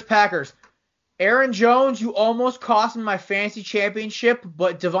 Bears Packers. Aaron Jones, you almost cost me my fantasy championship,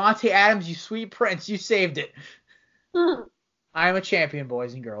 but Devontae Adams, you sweet prince, you saved it. I am a champion,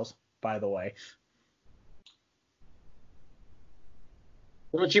 boys and girls, by the way.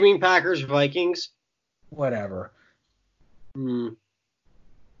 Don't you mean Packers Vikings? Whatever.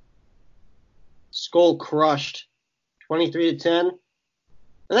 Skull crushed, 23-10, and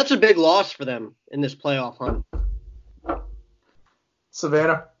that's a big loss for them in this playoff hunt.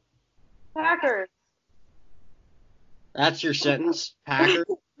 Savannah? Packers. That's your sentence, Packers?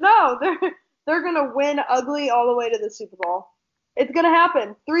 No, they're gonna win ugly all the way to the Super Bowl. It's gonna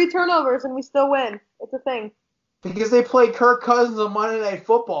happen. 3 turnovers and we still win. It's a thing. Because they play Kirk Cousins on Monday Night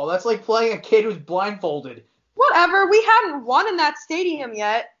Football. That's like playing a kid who's blindfolded. Whatever. We haven't won in that stadium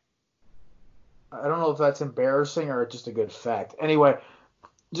yet. I don't know if that's embarrassing or just a good fact. Anyway,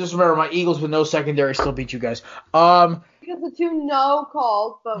 Just remember, my Eagles with no secondary still beat you guys. Because the two no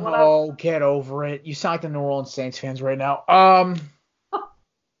calls, but whatever. Oh, get over it. You sound like the New Orleans Saints fans right now.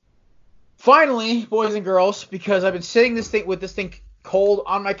 Finally, boys and girls, because I've been sitting with this thing cold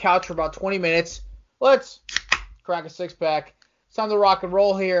on my couch for about 20 minutes. Let's crack a six-pack. It's time to rock and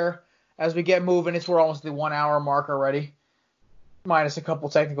roll here as we get moving. We're almost at the 1 hour mark already, minus a couple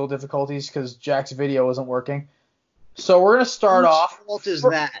technical difficulties because Jack's video isn't working. So we're going to start off. Whose fault is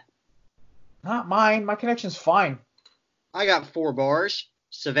that? Not mine. My connection's fine. I got 4 bars.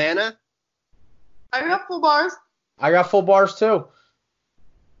 Savannah? I got full bars. I got full bars too.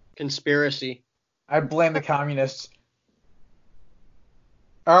 Conspiracy. I blame the communists.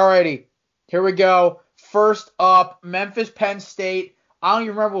 Alrighty. Here we go. First up, Memphis, Penn State. I don't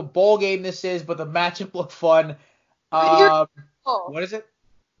even remember what bowl game this is, but the matchup looked fun. What is it?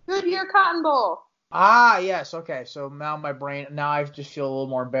 Goodyear Cotton Bowl. Ah, yes. Okay. So now I just feel a little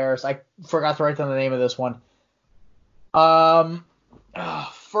more embarrassed. I forgot to write down the name of this one.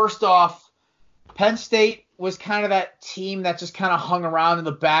 First off, Penn State was kind of that team that just kind of hung around in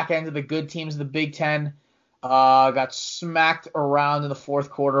the back end of the good teams of the Big Ten. Got smacked around in the fourth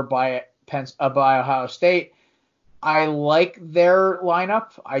quarter by Ohio State. I like their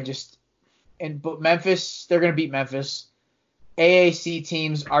lineup. But Memphis, they're going to beat Memphis. AAC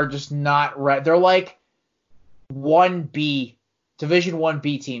teams are just not right. They're like 1B, Division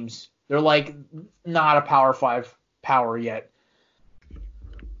 1B teams. They're like not a Power 5 power yet.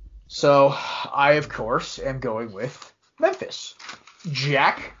 So I, of course, am going with Memphis.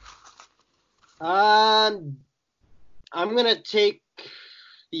 Jack? I'm going to take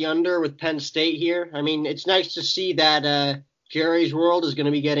the under with Penn State here. I mean, it's nice to see that Jerry's World is going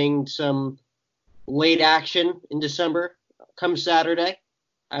to be getting some late action in December come Saturday.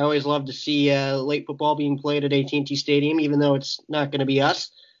 I always love to see late football being played at AT&T Stadium, even though it's not going to be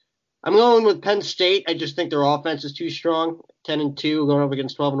us. I'm going with Penn State. I just think their offense is too strong. 10-2 going up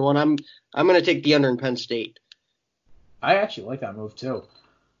against 12-1. I'm going to take the under in Penn State. I actually like that move too.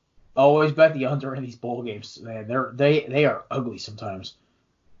 Always bet the under in these bowl games. Man, they are ugly sometimes.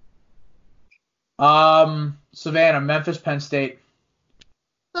 Savannah, Memphis, Penn State.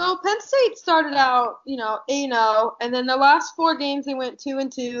 So Penn State started out, 8-0, and then the last 4 games they went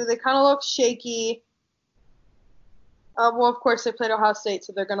 2-2. They kind of look shaky. Well, of course they played Ohio State,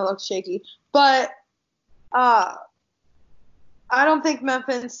 so they're going to look shaky. But I don't think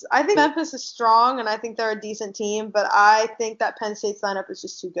Memphis. I think Memphis is strong, and I think they're a decent team. But I think that Penn State's lineup is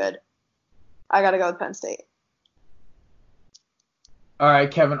just too good. I got to go with Penn State. All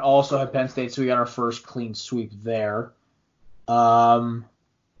right, Kevin also had Penn State, so we got our first clean sweep there.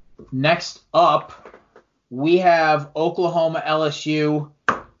 Next up, we have Oklahoma LSU,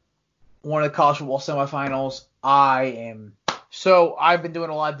 one of the college football semifinals. I've been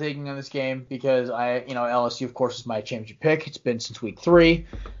doing a lot of digging on this game because LSU, of course, is my championship pick. It's been since week 3.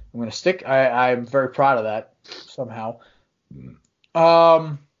 I'm going to stick. I'm very proud of that somehow.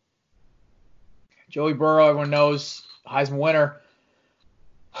 Joey Burrow, everyone knows, Heisman winner.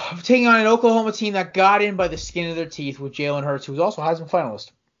 Taking on an Oklahoma team that got in by the skin of their teeth with Jalen Hurts, who's also a Heisman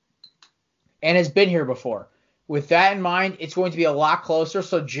finalist and has been here before. With that in mind, it's going to be a lot closer.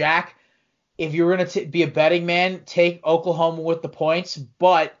 So, Jack, if you're going to be a betting man, take Oklahoma with the points,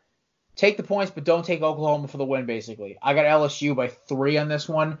 but take the points, but don't take Oklahoma for the win, basically. I got LSU by 3 on this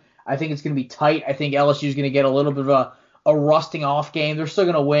one. I think it's going to be tight. I think LSU is going to get a little bit of a rusting off game. They're still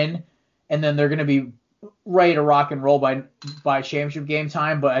going to win, and then they're going to be ready to rock and roll by championship game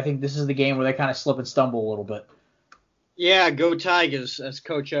time, but I think this is the game where they kind of slip and stumble a little bit. Yeah, go Tigers, as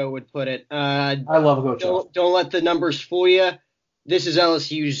Coach O would put it. I love Coach O. Don't let the numbers fool you. This is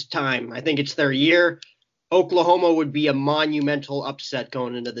LSU's time. I think it's their year. Oklahoma would be a monumental upset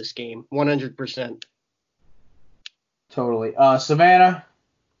going into this game, 100%. Totally. Savannah?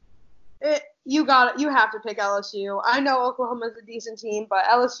 You got it. You have to pick LSU. I know Oklahoma's a decent team, but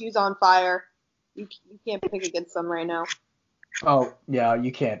LSU's on fire. You can't pick against them right now. Oh, yeah,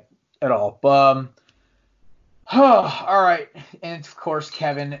 you can't at all. All right. And, of course,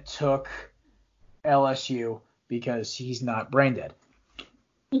 Kevin took LSU because he's not brain dead.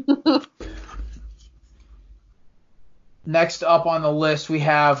 Next up on the list, we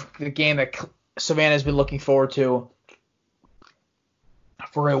have the game that Savannah's been looking forward to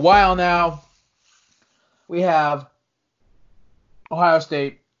for a while now. We have Ohio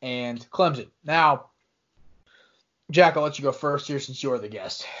State and Clemson. Now, Jack, I'll let you go first here since you're the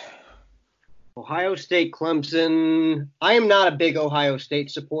guest. Ohio State, Clemson. I am not a big Ohio State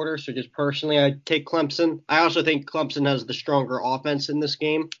supporter, so just personally, I'd take Clemson. I also think Clemson has the stronger offense in this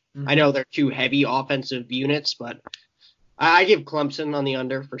game. Mm-hmm. I know they're two heavy offensive units, but I give Clemson on the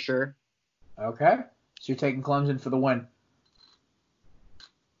under for sure. Okay. So you're taking Clemson for the win.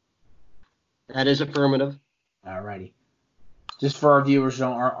 That is affirmative. Alrighty. Just for our viewers who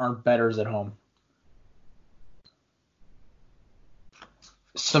aren't bettors at home.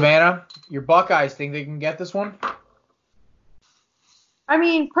 Savannah, your Buckeyes think they can get this one? I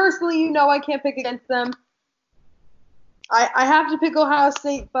mean, personally, I can't pick against them. I have to pick Ohio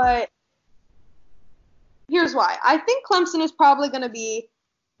State, but here's why. I think Clemson is probably going to be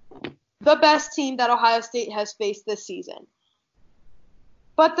the best team that Ohio State has faced this season.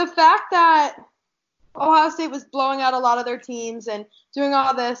 But the fact that Ohio State was blowing out a lot of their teams and doing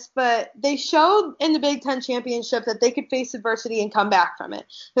all this, but they showed in the Big Ten Championship that they could face adversity and come back from it.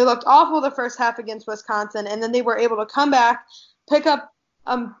 They looked awful the first half against Wisconsin, and then they were able to come back, pick up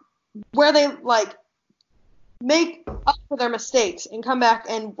where they make up for their mistakes and come back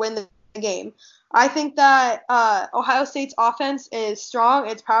and win the game. I think that Ohio State's offense is strong,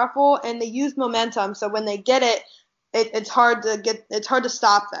 it's powerful, and they use momentum. So when they get it, it's hard to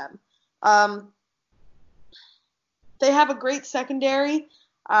stop them. They have a great secondary.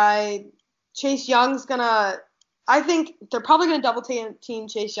 Chase Young's I think they're probably gonna double team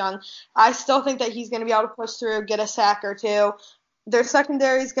Chase Young. I still think that he's gonna be able to push through, get a sack or two. Their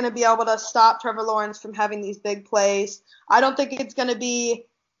secondary is going to be able to stop Trevor Lawrence from having these big plays. I don't think it's going to be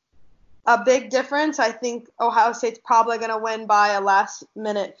a big difference. I think Ohio State's probably going to win by a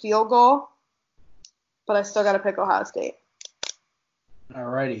last-minute field goal, but I still got to pick Ohio State.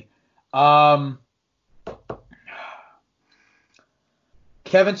 Alrighty.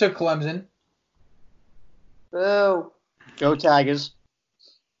 Kevin took Clemson. Boo. Go Tigers.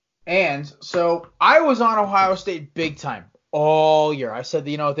 And so I was on Ohio State big time all year. I said,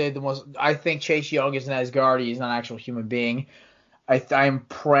 they had the most. I think Chase Young is an Asgardy. He's not an actual human being. I'm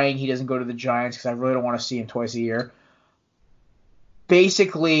praying he doesn't go to the Giants because I really don't want to see him twice a year.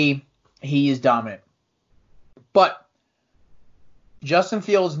 Basically, he is dominant. But Justin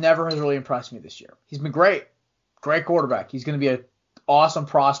Fields never has really impressed me this year. He's been great. Great quarterback. He's going to be an awesome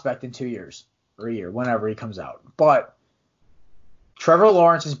prospect in 2 years or a year, whenever he comes out. But Trevor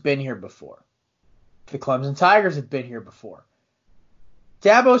Lawrence has been here before. The Clemson Tigers have been here before.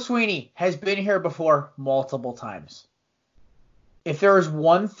 Dabo Swinney has been here before multiple times. If there is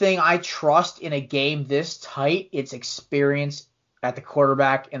one thing I trust in a game this tight, it's experience at the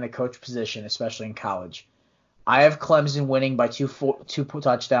quarterback and the coach position, especially in college. I have Clemson winning by two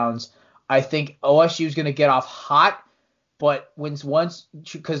touchdowns. I think OSU is going to get off hot, but once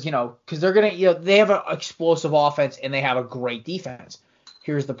because they're going to they have an explosive offense and they have a great defense.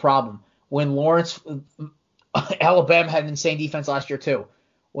 Here's the problem. When Alabama had an insane defense last year too.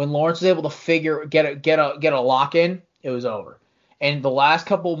 When Lawrence was able to get a lock in, it was over. And the last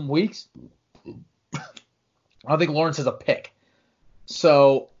couple of weeks, I don't think Lawrence has a pick.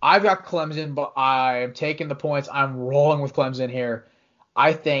 So I've got Clemson, but I'm taking the points. I'm rolling with Clemson here.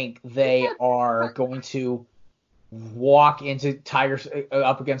 I think they are going to walk into Tigers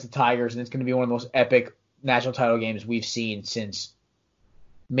up against the Tigers, and it's going to be one of the most epic national title games we've seen since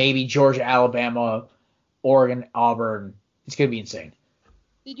maybe Georgia, Alabama, Oregon, Auburn. It's going to be insane.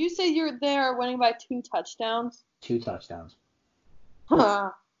 Did you say they are winning by 2 touchdowns? 2 touchdowns.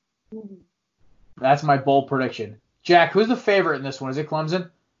 Huh. That's my bold prediction. Jack, who's the favorite in this one? Is it Clemson?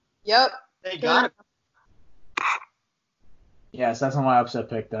 Yep. They got it. Yes, that's not my upset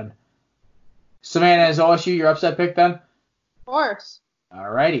pick then. Savannah, is OSU your upset pick then? Of course.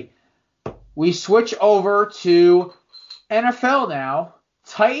 Alrighty. We switch over to NFL now.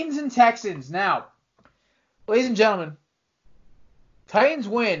 Titans and Texans. Now, ladies and gentlemen, Titans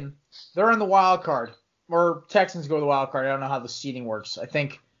win. They're in the wild card. Or Texans go to the wild card. I don't know how the seeding works. I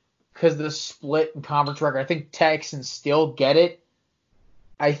think because of the split in conference record, I think Texans still get it.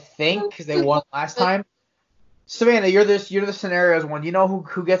 I think because they won last time. Savannah, you're the scenarios one. Do you know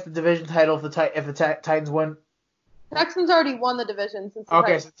who gets the division title if the Titans win? Texans already won the division. So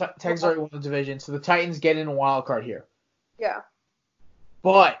Texans already won the division, so the Titans get in a wild card here. Yeah.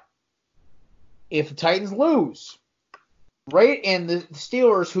 But if the Titans lose, right, and the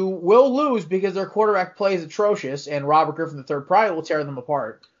Steelers, who will lose because their quarterback play is atrocious, and Robert Griffin III probably will tear them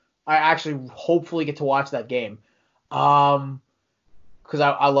apart. I actually hopefully get to watch that game. Because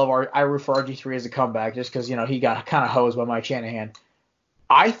I root for RG3 as a comeback just because, he got kind of hosed by Mike Shanahan.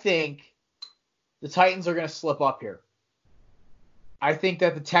 I think the Titans are going to slip up here. I think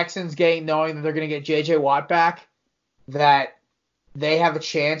that the Texans knowing that they're going to get J.J. Watt back, that they have a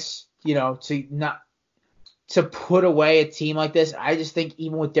chance, to put away a team like this. I just think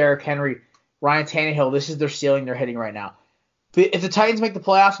even with Derrick Henry, Ryan Tannehill, this is their ceiling they're hitting right now. But if the Titans make the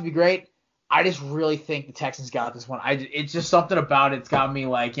playoffs, it'd be great. I just really think the Texans got this one. It's just something about it's got me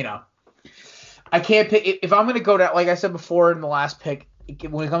like, I can't pick. If I'm going to go down, like I said before in the last pick,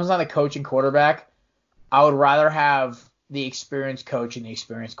 when it comes down to coach and quarterback, I would rather have the experienced coach and the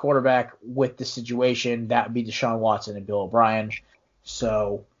experienced quarterback with the situation. That would be Deshaun Watson and Bill O'Brien.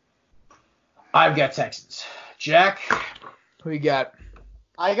 So I've got Texans. Jack, who you got?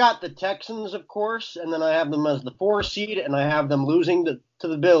 I got the Texans, of course, and then I have them as the 4 seed, and I have them losing to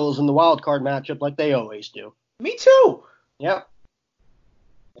the Bills in the wild card matchup like they always do. Me too. Yep.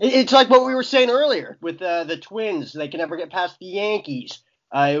 It's like what we were saying earlier with the Twins. They can never get past the Yankees.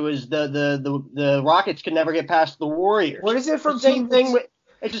 It was the Rockets can never get past the Warriors. What is it from teams?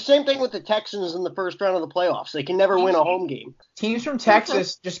 It's the same thing with the Texans in the first round of the playoffs. They can never win a home game. Teams from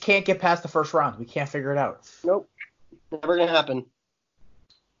Texas just can't get past the first round. We can't figure it out. Nope. Never going to happen.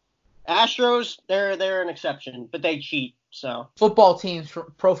 Astros, they're an exception, but they cheat. So pro football teams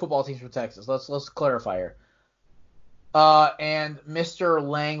from Texas. Let's clarify here. And Mr.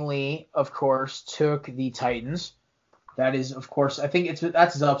 Langley, of course, took the Titans. That is, of course, I think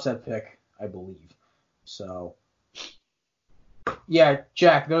that's his upset pick, I believe. So, yeah,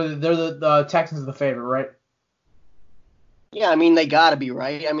 Jack, they're the Texans are the favorite, right? Yeah, I mean they got to be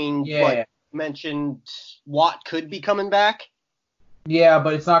right. I mean, yeah. Mentioned Watt could be coming back. Yeah,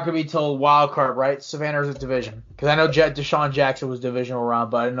 but it's not going to be till wild card, right? Savannah's a division. Because I know Deshaun Jackson was divisional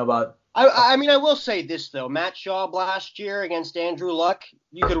round, but I didn't know about. I mean, I will say this, though. Matt Schaub last year against Andrew Luck,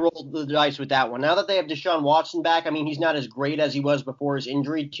 you could roll the dice with that one. Now that they have Deshaun Watson back, I mean, he's not as great as he was before his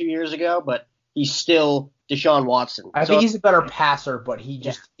injury 2 years ago, but he's still Deshaun Watson. I think he's a better passer, but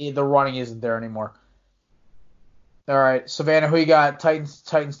the running isn't there anymore. All right, Savannah, who you got? Titans,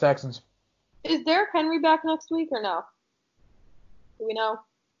 Texans. Is Derrick Henry back next week or no? Do we know?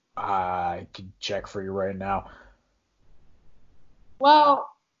 I can check for you right now. Well,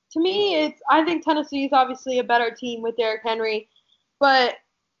 to me, I think Tennessee is obviously a better team with Derrick Henry, but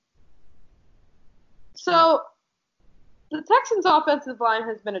so the Texans' offensive line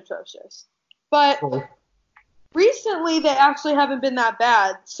has been atrocious, but recently they actually haven't been that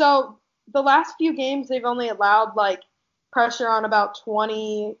bad. So the last few games they've only allowed like pressure on about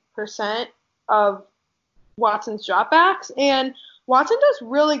 20% of Watson's dropbacks, and Watson does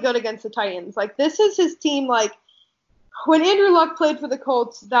really good against the Titans. Like, this is his team. Like, when Andrew Luck played for the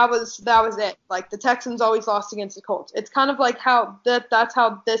Colts, that was it. Like, the Texans always lost against the Colts. It's kind of like that's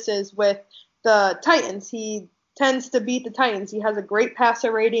how this is with the Titans. He tends to beat the Titans. He has a great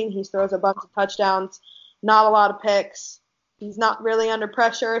passer rating. He throws a bunch of touchdowns, not a lot of picks. He's not really under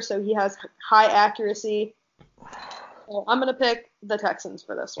pressure, so he has high accuracy. So I'm going to pick the Texans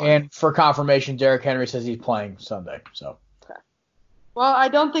for this one. And for confirmation, Derrick Henry says he's playing Sunday. So. Okay. Well, I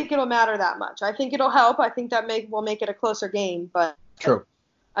don't think it'll matter that much. I think it'll help. I think that will make it a closer game, but true.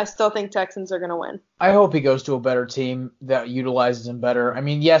 I still think Texans are going to win. I hope he goes to a better team that utilizes him better. I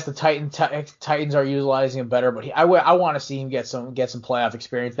mean, yes, the Titans are utilizing him better, but I want to see him get some playoff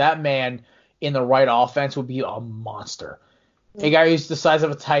experience. That man in the right offense would be a monster. A guy who's the size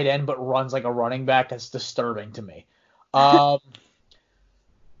of a tight end but runs like a running back, that's disturbing to me.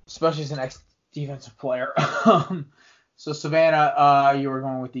 Especially as an ex-defensive player. So, Savannah, you were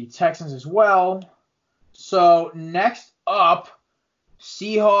going with the Texans as well. So, next up,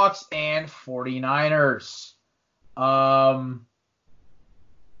 Seahawks and 49ers. Oh,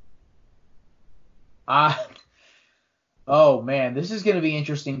 man, this is going to be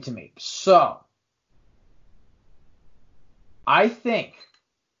interesting to me. So, I think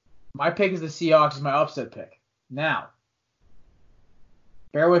my pick is the Seahawks is my upset pick. Now,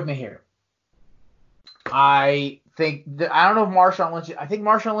 bear with me here. I don't know if Marshawn Lynch. I think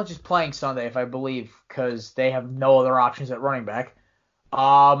Marshawn Lynch is playing Sunday, if I believe, because they have no other options at running back.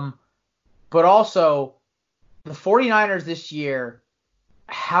 But also, the 49ers this year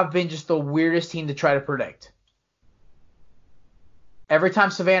have been just the weirdest team to try to predict. Every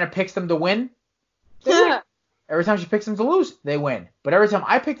time Savannah picks them to win, they win. Every time she picks them to lose, they win. But every time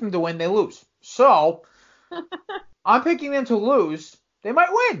I pick them to win, they lose. So, I'm picking them to lose. They might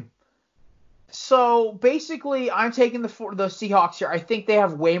win. So, basically, I'm taking the Seahawks here. I think they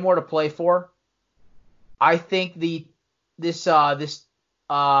have way more to play for. I think this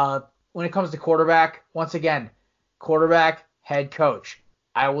when it comes to quarterback, once again, quarterback, head coach.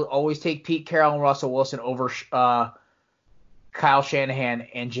 I will always take Pete Carroll and Russell Wilson over Kyle Shanahan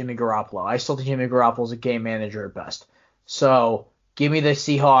and Jimmy Garoppolo. I still think Jimmy Garoppolo is a game manager at best. So, give me the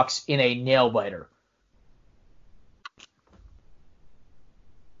Seahawks in a nail-biter.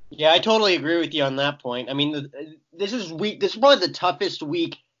 Yeah, I totally agree with you on that point. I mean, this is probably the toughest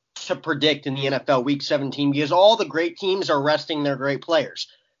week to predict in the NFL, Week 17, because all the great teams are resting their great players.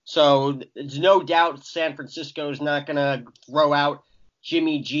 So there's no doubt San Francisco is not going to throw out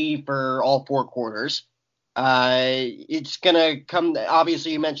Jimmy G for all 4 quarters. It's going to come,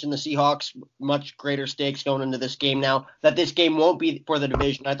 obviously you mentioned the Seahawks, much greater stakes going into this game now, that this game won't be for the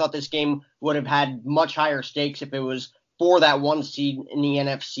division. I thought this game would have had much higher stakes if it was for that 1 seed in the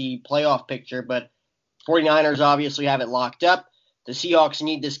NFC playoff picture, but 49ers obviously have it locked up. The Seahawks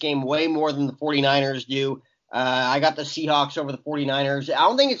need this game way more than the 49ers do. I got the Seahawks over the 49ers. I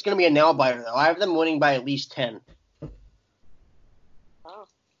don't think it's going to be a nail-biter, though. I have them winning by at least 10.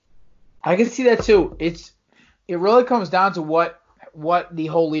 I can see that, too. It really comes down to what the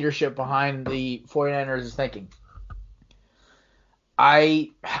whole leadership behind the 49ers is thinking.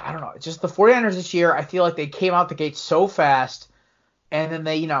 I don't know. Just the 49ers this year, I feel like they came out the gate so fast, and then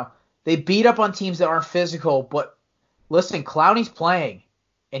they beat up on teams that aren't physical. But listen, Clowney's playing,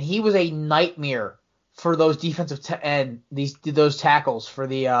 and he was a nightmare for those defensive and those tackles for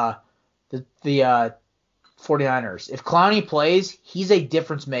the 49ers. If Clowney plays, he's a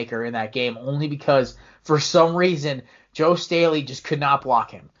difference maker in that game, only because for some reason Joe Staley just could not block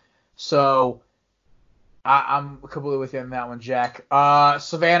him. So I'm completely with you on that one, Jack.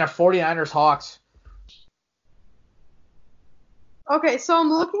 Savannah, 49ers Hawks. Okay, so I'm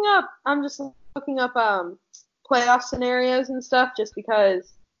just looking up playoff scenarios and stuff just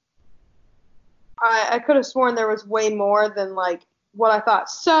because I could have sworn there was way more than like what I thought.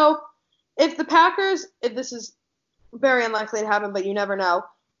 So if this is very unlikely to happen, but you never know.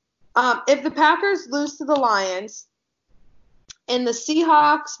 If the Packers lose to the Lions and the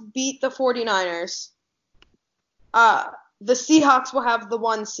Seahawks beat the 49ers, the Seahawks will have the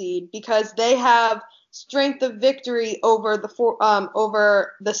 1 seed because they have strength of victory over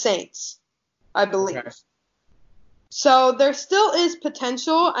the Saints, I believe. Okay. So there still is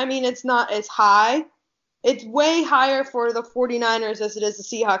potential. I mean, it's not as high. It's way higher for the 49ers as it is the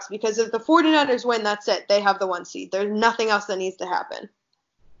Seahawks because if the 49ers win, that's it. They have the 1 seed. There's nothing else that needs to happen.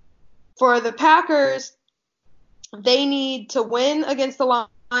 For the Packers, they need to win against the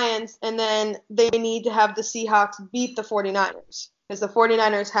Lions, and then they need to have the Seahawks beat the 49ers because the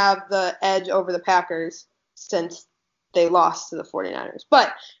 49ers have the edge over the Packers since they lost to the 49ers.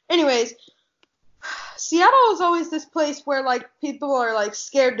 But anyways, Seattle is always this place where like people are like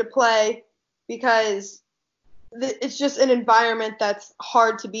scared to play because it's just an environment that's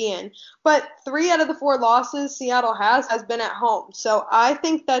hard to be in. But 3 out of the 4 losses Seattle has been at home. So I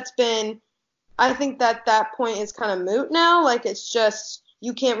think that point is kind of moot now. Like it's just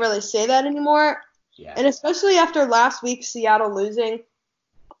you can't really say that anymore. Yeah. And especially after last week Seattle losing,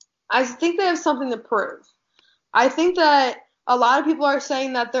 I think they have something to prove. I think that a lot of people are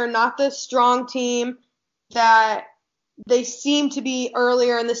saying that they're not this strong team that they seem to be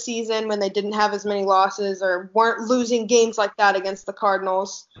earlier in the season when they didn't have as many losses or weren't losing games like that against the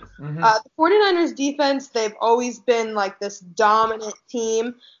Cardinals. Mm-hmm. The 49ers defense, they've always been like this dominant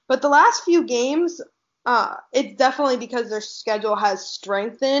team. But the last few games, it's definitely because their schedule has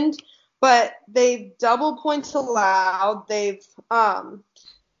strengthened. But they've double points allowed. Their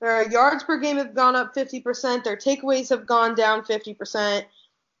yards per game have gone up 50%. Their takeaways have gone down 50%.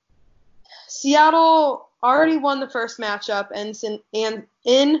 Seattle already won the first matchup in San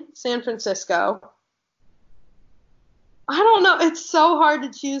Francisco. I don't know. It's so hard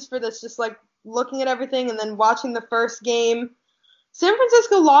to choose for this, just like looking at everything and then watching the first game. San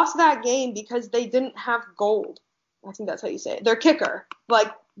Francisco lost that game because they didn't have Gold. I think that's how you say it. Their kicker.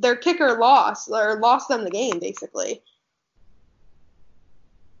 Like, their kicker lost them the game, basically.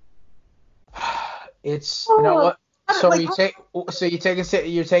 It's, you know what? So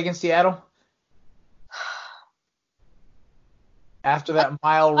you're taking Seattle? After that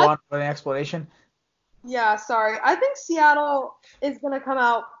mile run with an explanation? Yeah, sorry. I think Seattle is going to come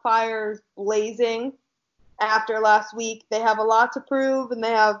out fires blazing after last week. They have a lot to prove, and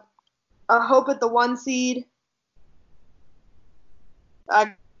they have a hope at the 1 seed.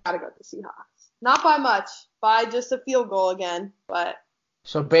 I got to go with the Seahawks. Not by much, by just a field goal again. But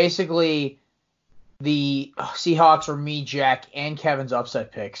so basically, the Seahawks are me, Jack, and Kevin's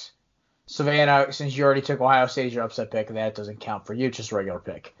upset picks. Savannah, since you already took Ohio State as your upset pick, that doesn't count for you, just a regular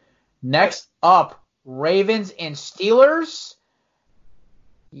pick. Next up, Ravens and Steelers.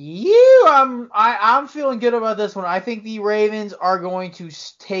 I'm feeling good about this one. I think the Ravens are going to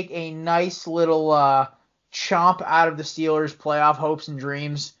take a nice little chomp out of the Steelers' playoff hopes and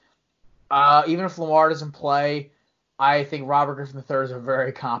dreams. Even if Lamar doesn't play, I think Robert Griffin III is a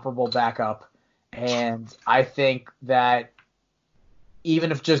very comparable backup. And I think that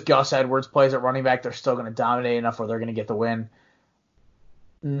even if just Gus Edwards plays at running back, they're still going to dominate enough where they're going to get the win.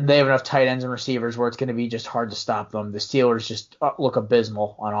 they have enough tight ends and receivers where it's going to be just hard to stop them. The Steelers just look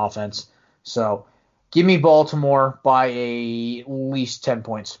abysmal on offense. So give me Baltimore by at least 10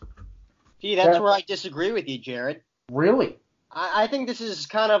 points. Gee, that's where I disagree with you, Jared. Really? I think this is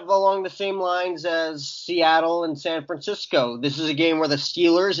kind of along the same lines as Seattle and San Francisco. This is a game where the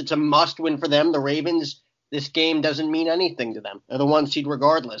Steelers, it's a must-win for them. The Ravens, this game doesn't mean anything to them. They're the one seed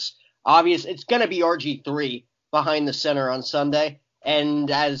regardless. It's going to be RG3 behind the center on Sunday.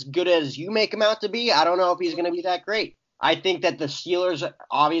 And as good as you make him out to be, I don't know if he's going to be that great. I think that the Steelers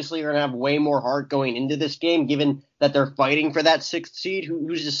obviously are going to have way more heart going into this game, given that they're fighting for that 6th seed.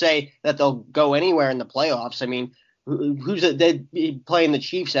 Who's to say that they'll go anywhere in the playoffs? I mean, they'd be playing the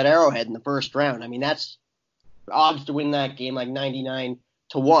Chiefs at Arrowhead in the first round. I mean, that's odds to win that game like 99-1.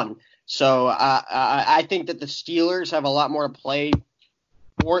 So I think that the Steelers have a lot more to play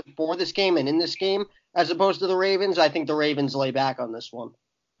for this game and in this game as opposed to the Ravens. I think the Ravens lay back on this one.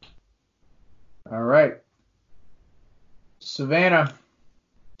 All right. Savannah,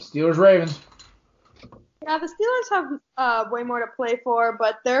 Steelers-Ravens. Yeah, the Steelers have way more to play for,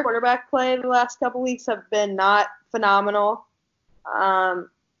 but their quarterback play the last couple weeks have been not phenomenal. RG3,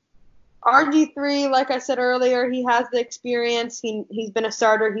 like I said earlier, he has the experience. He's been a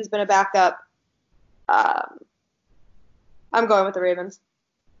starter. He's been a backup. I'm going with the Ravens.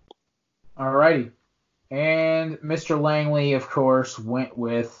 All righty. And Mr. Langley, of course, went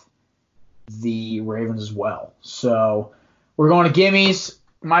with the Ravens as well. So we're going to gimmies.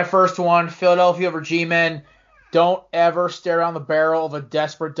 My first one, Philadelphia over G-Men. Don't ever stare down the barrel of a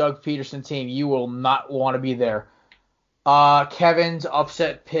desperate Doug Peterson team. You will not want to be there. Kevin's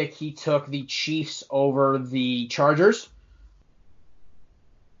upset pick, he took the Chiefs over the Chargers.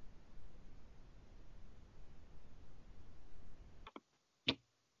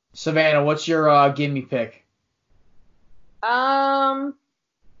 Savannah, what's your gimme pick? I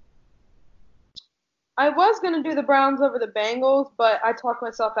was going to do the Browns over the Bengals, but I talked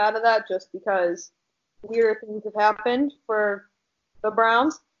myself out of that just because weird things have happened for the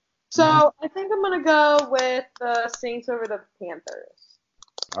Browns. So I think I'm going to go with the Saints over the Panthers.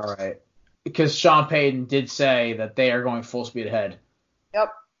 All right. Because Sean Payton did say that they are going full speed ahead.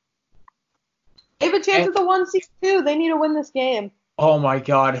 Yep. They have a chance at the 1 seed too. They need to win this game. Oh my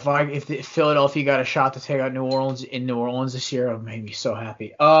God! If Philadelphia got a shot to take out New Orleans in New Orleans this year, it would make me so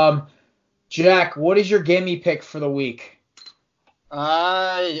happy. Jack, what is your gimme pick for the week?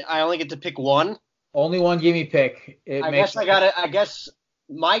 I only get to pick one. Only one gimme pick. I guess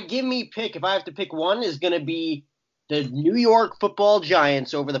my gimme pick, if I have to pick one, is going to be the New York Football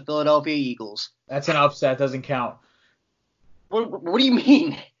Giants over the Philadelphia Eagles. That's an upset. Doesn't count. What do you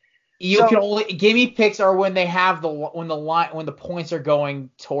mean? You can only gimme picks are when they have when the points are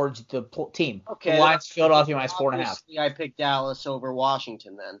going towards the team. Okay. The line's Philadelphia minus 4.5. I picked Dallas over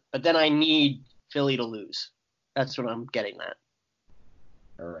Washington then, but then I need Philly to lose. That's what I'm getting at.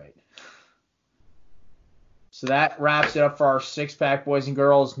 All right. So that wraps it up for our 6-pack, boys and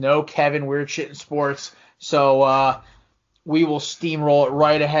girls. No Kevin Weird Shit in Sports. So we will steamroll it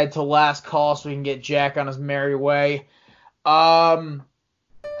right ahead to last call so we can get Jack on his merry way.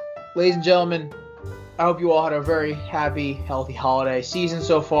 Ladies and gentlemen, I hope you all had a very happy, healthy holiday season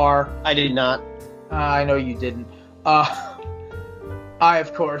so far. I did not. I know you didn't. I,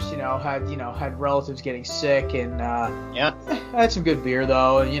 of course, had relatives getting sick and yeah, had some good beer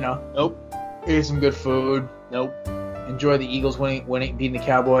though. Nope. Ate some good food. Nope. Enjoy the Eagles winning, beating the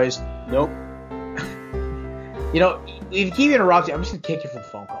Cowboys. Nope. If you keep interrupting, I'm just gonna kick you from the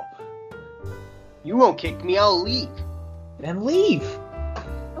phone call. You won't kick me. I'll leave. Then leave.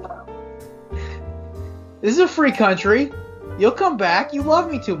 This is a free country. You'll come back. You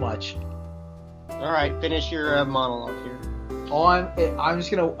love me too much. All right, finish your monologue here. All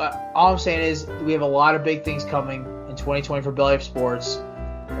I'm saying is we have a lot of big things coming in 2020 for Belly Up Sports.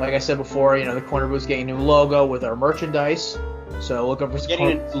 Like I said before, the Corner Booth's getting a new logo with our merchandise. So look up for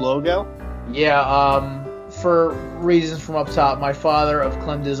getting a new logo. Yeah. For reasons from up top, my father of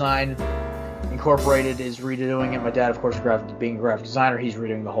Clem Design Incorporated is redoing it. My dad, of course, being a graphic designer, he's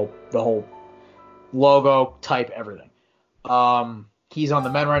redoing the whole logo, type, everything. He's on the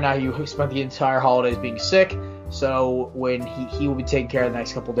mend right now. He spent the entire holidays being sick, so when he will be taking care of the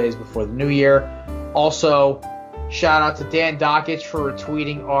next couple days before the new year. Also, shout out to Dan Dockich for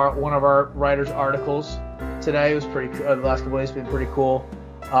retweeting one of our writers' articles today. It was pretty cool. The last couple days have been pretty cool.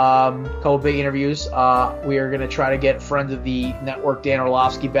 Couple big interviews. We are going to try to get friends of the network, Dan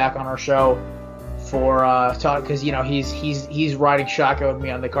Orlovsky, back on our show for talk, because he's riding shotgun with me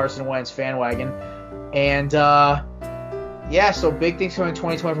on the Carson Wentz fan wagon. And so big things coming in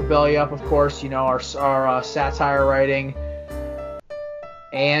 2020 for Belly Up, of course. Our satire writing.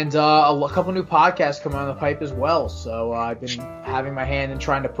 And a couple new podcasts coming on the pipe as well. So I've been having my hand in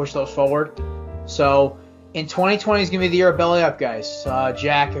trying to push those forward. So in 2020 is going to be the year of Belly Up, guys.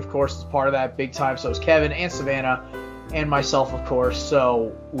 Jack, of course, is part of that big time. So is Kevin and Savannah and myself, of course.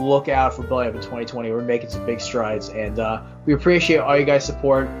 So look out for Belly Up in 2020. We're making some big strides. And we appreciate all you guys'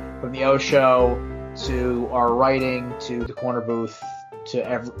 support from the O Show to our writing to the Corner Booth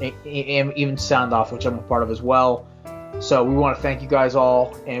to even Sound Off, which I'm a part of as well. So we want to thank you guys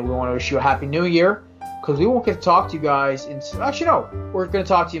all, and we want to wish you a happy new year, because we won't get to talk to you guys. Actually, no, we're going to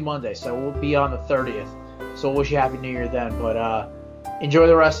talk to you Monday, so we'll be on the 30th. So we'll wish you a happy new year then. But enjoy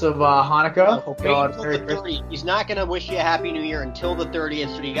the rest of Hanukkah. Hope you all have a Merry Christmas. He's not going to wish you a happy new year until the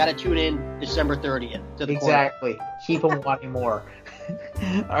 30th, so you got to tune in December 30th. To the exactly. Keep them wanting more.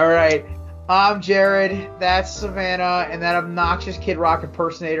 All right. I'm Jared, that's Savannah, and that obnoxious Kid Rock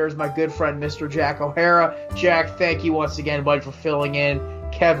impersonator is my good friend, Mr. Jack O'Hara. Jack, thank you once again, buddy, for filling in.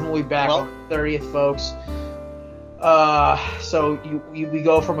 Kevin will be back on the 30th, folks. So we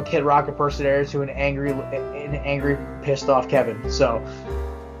go from a Kid Rock impersonator to an angry, pissed off Kevin. So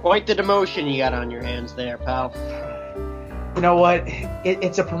quite the demotion you got on your hands there, pal. You know what?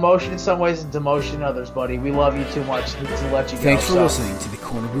 It's a promotion in some ways and demotion in others, buddy. We love you too much to let you go. Thanks for listening to the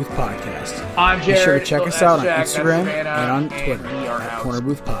Corner Booth Podcast. I'm Jared. Be sure to check us out on Jack, Instagram Savannah, and on Twitter and we are at out. Corner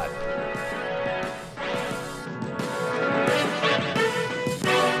Booth Pod.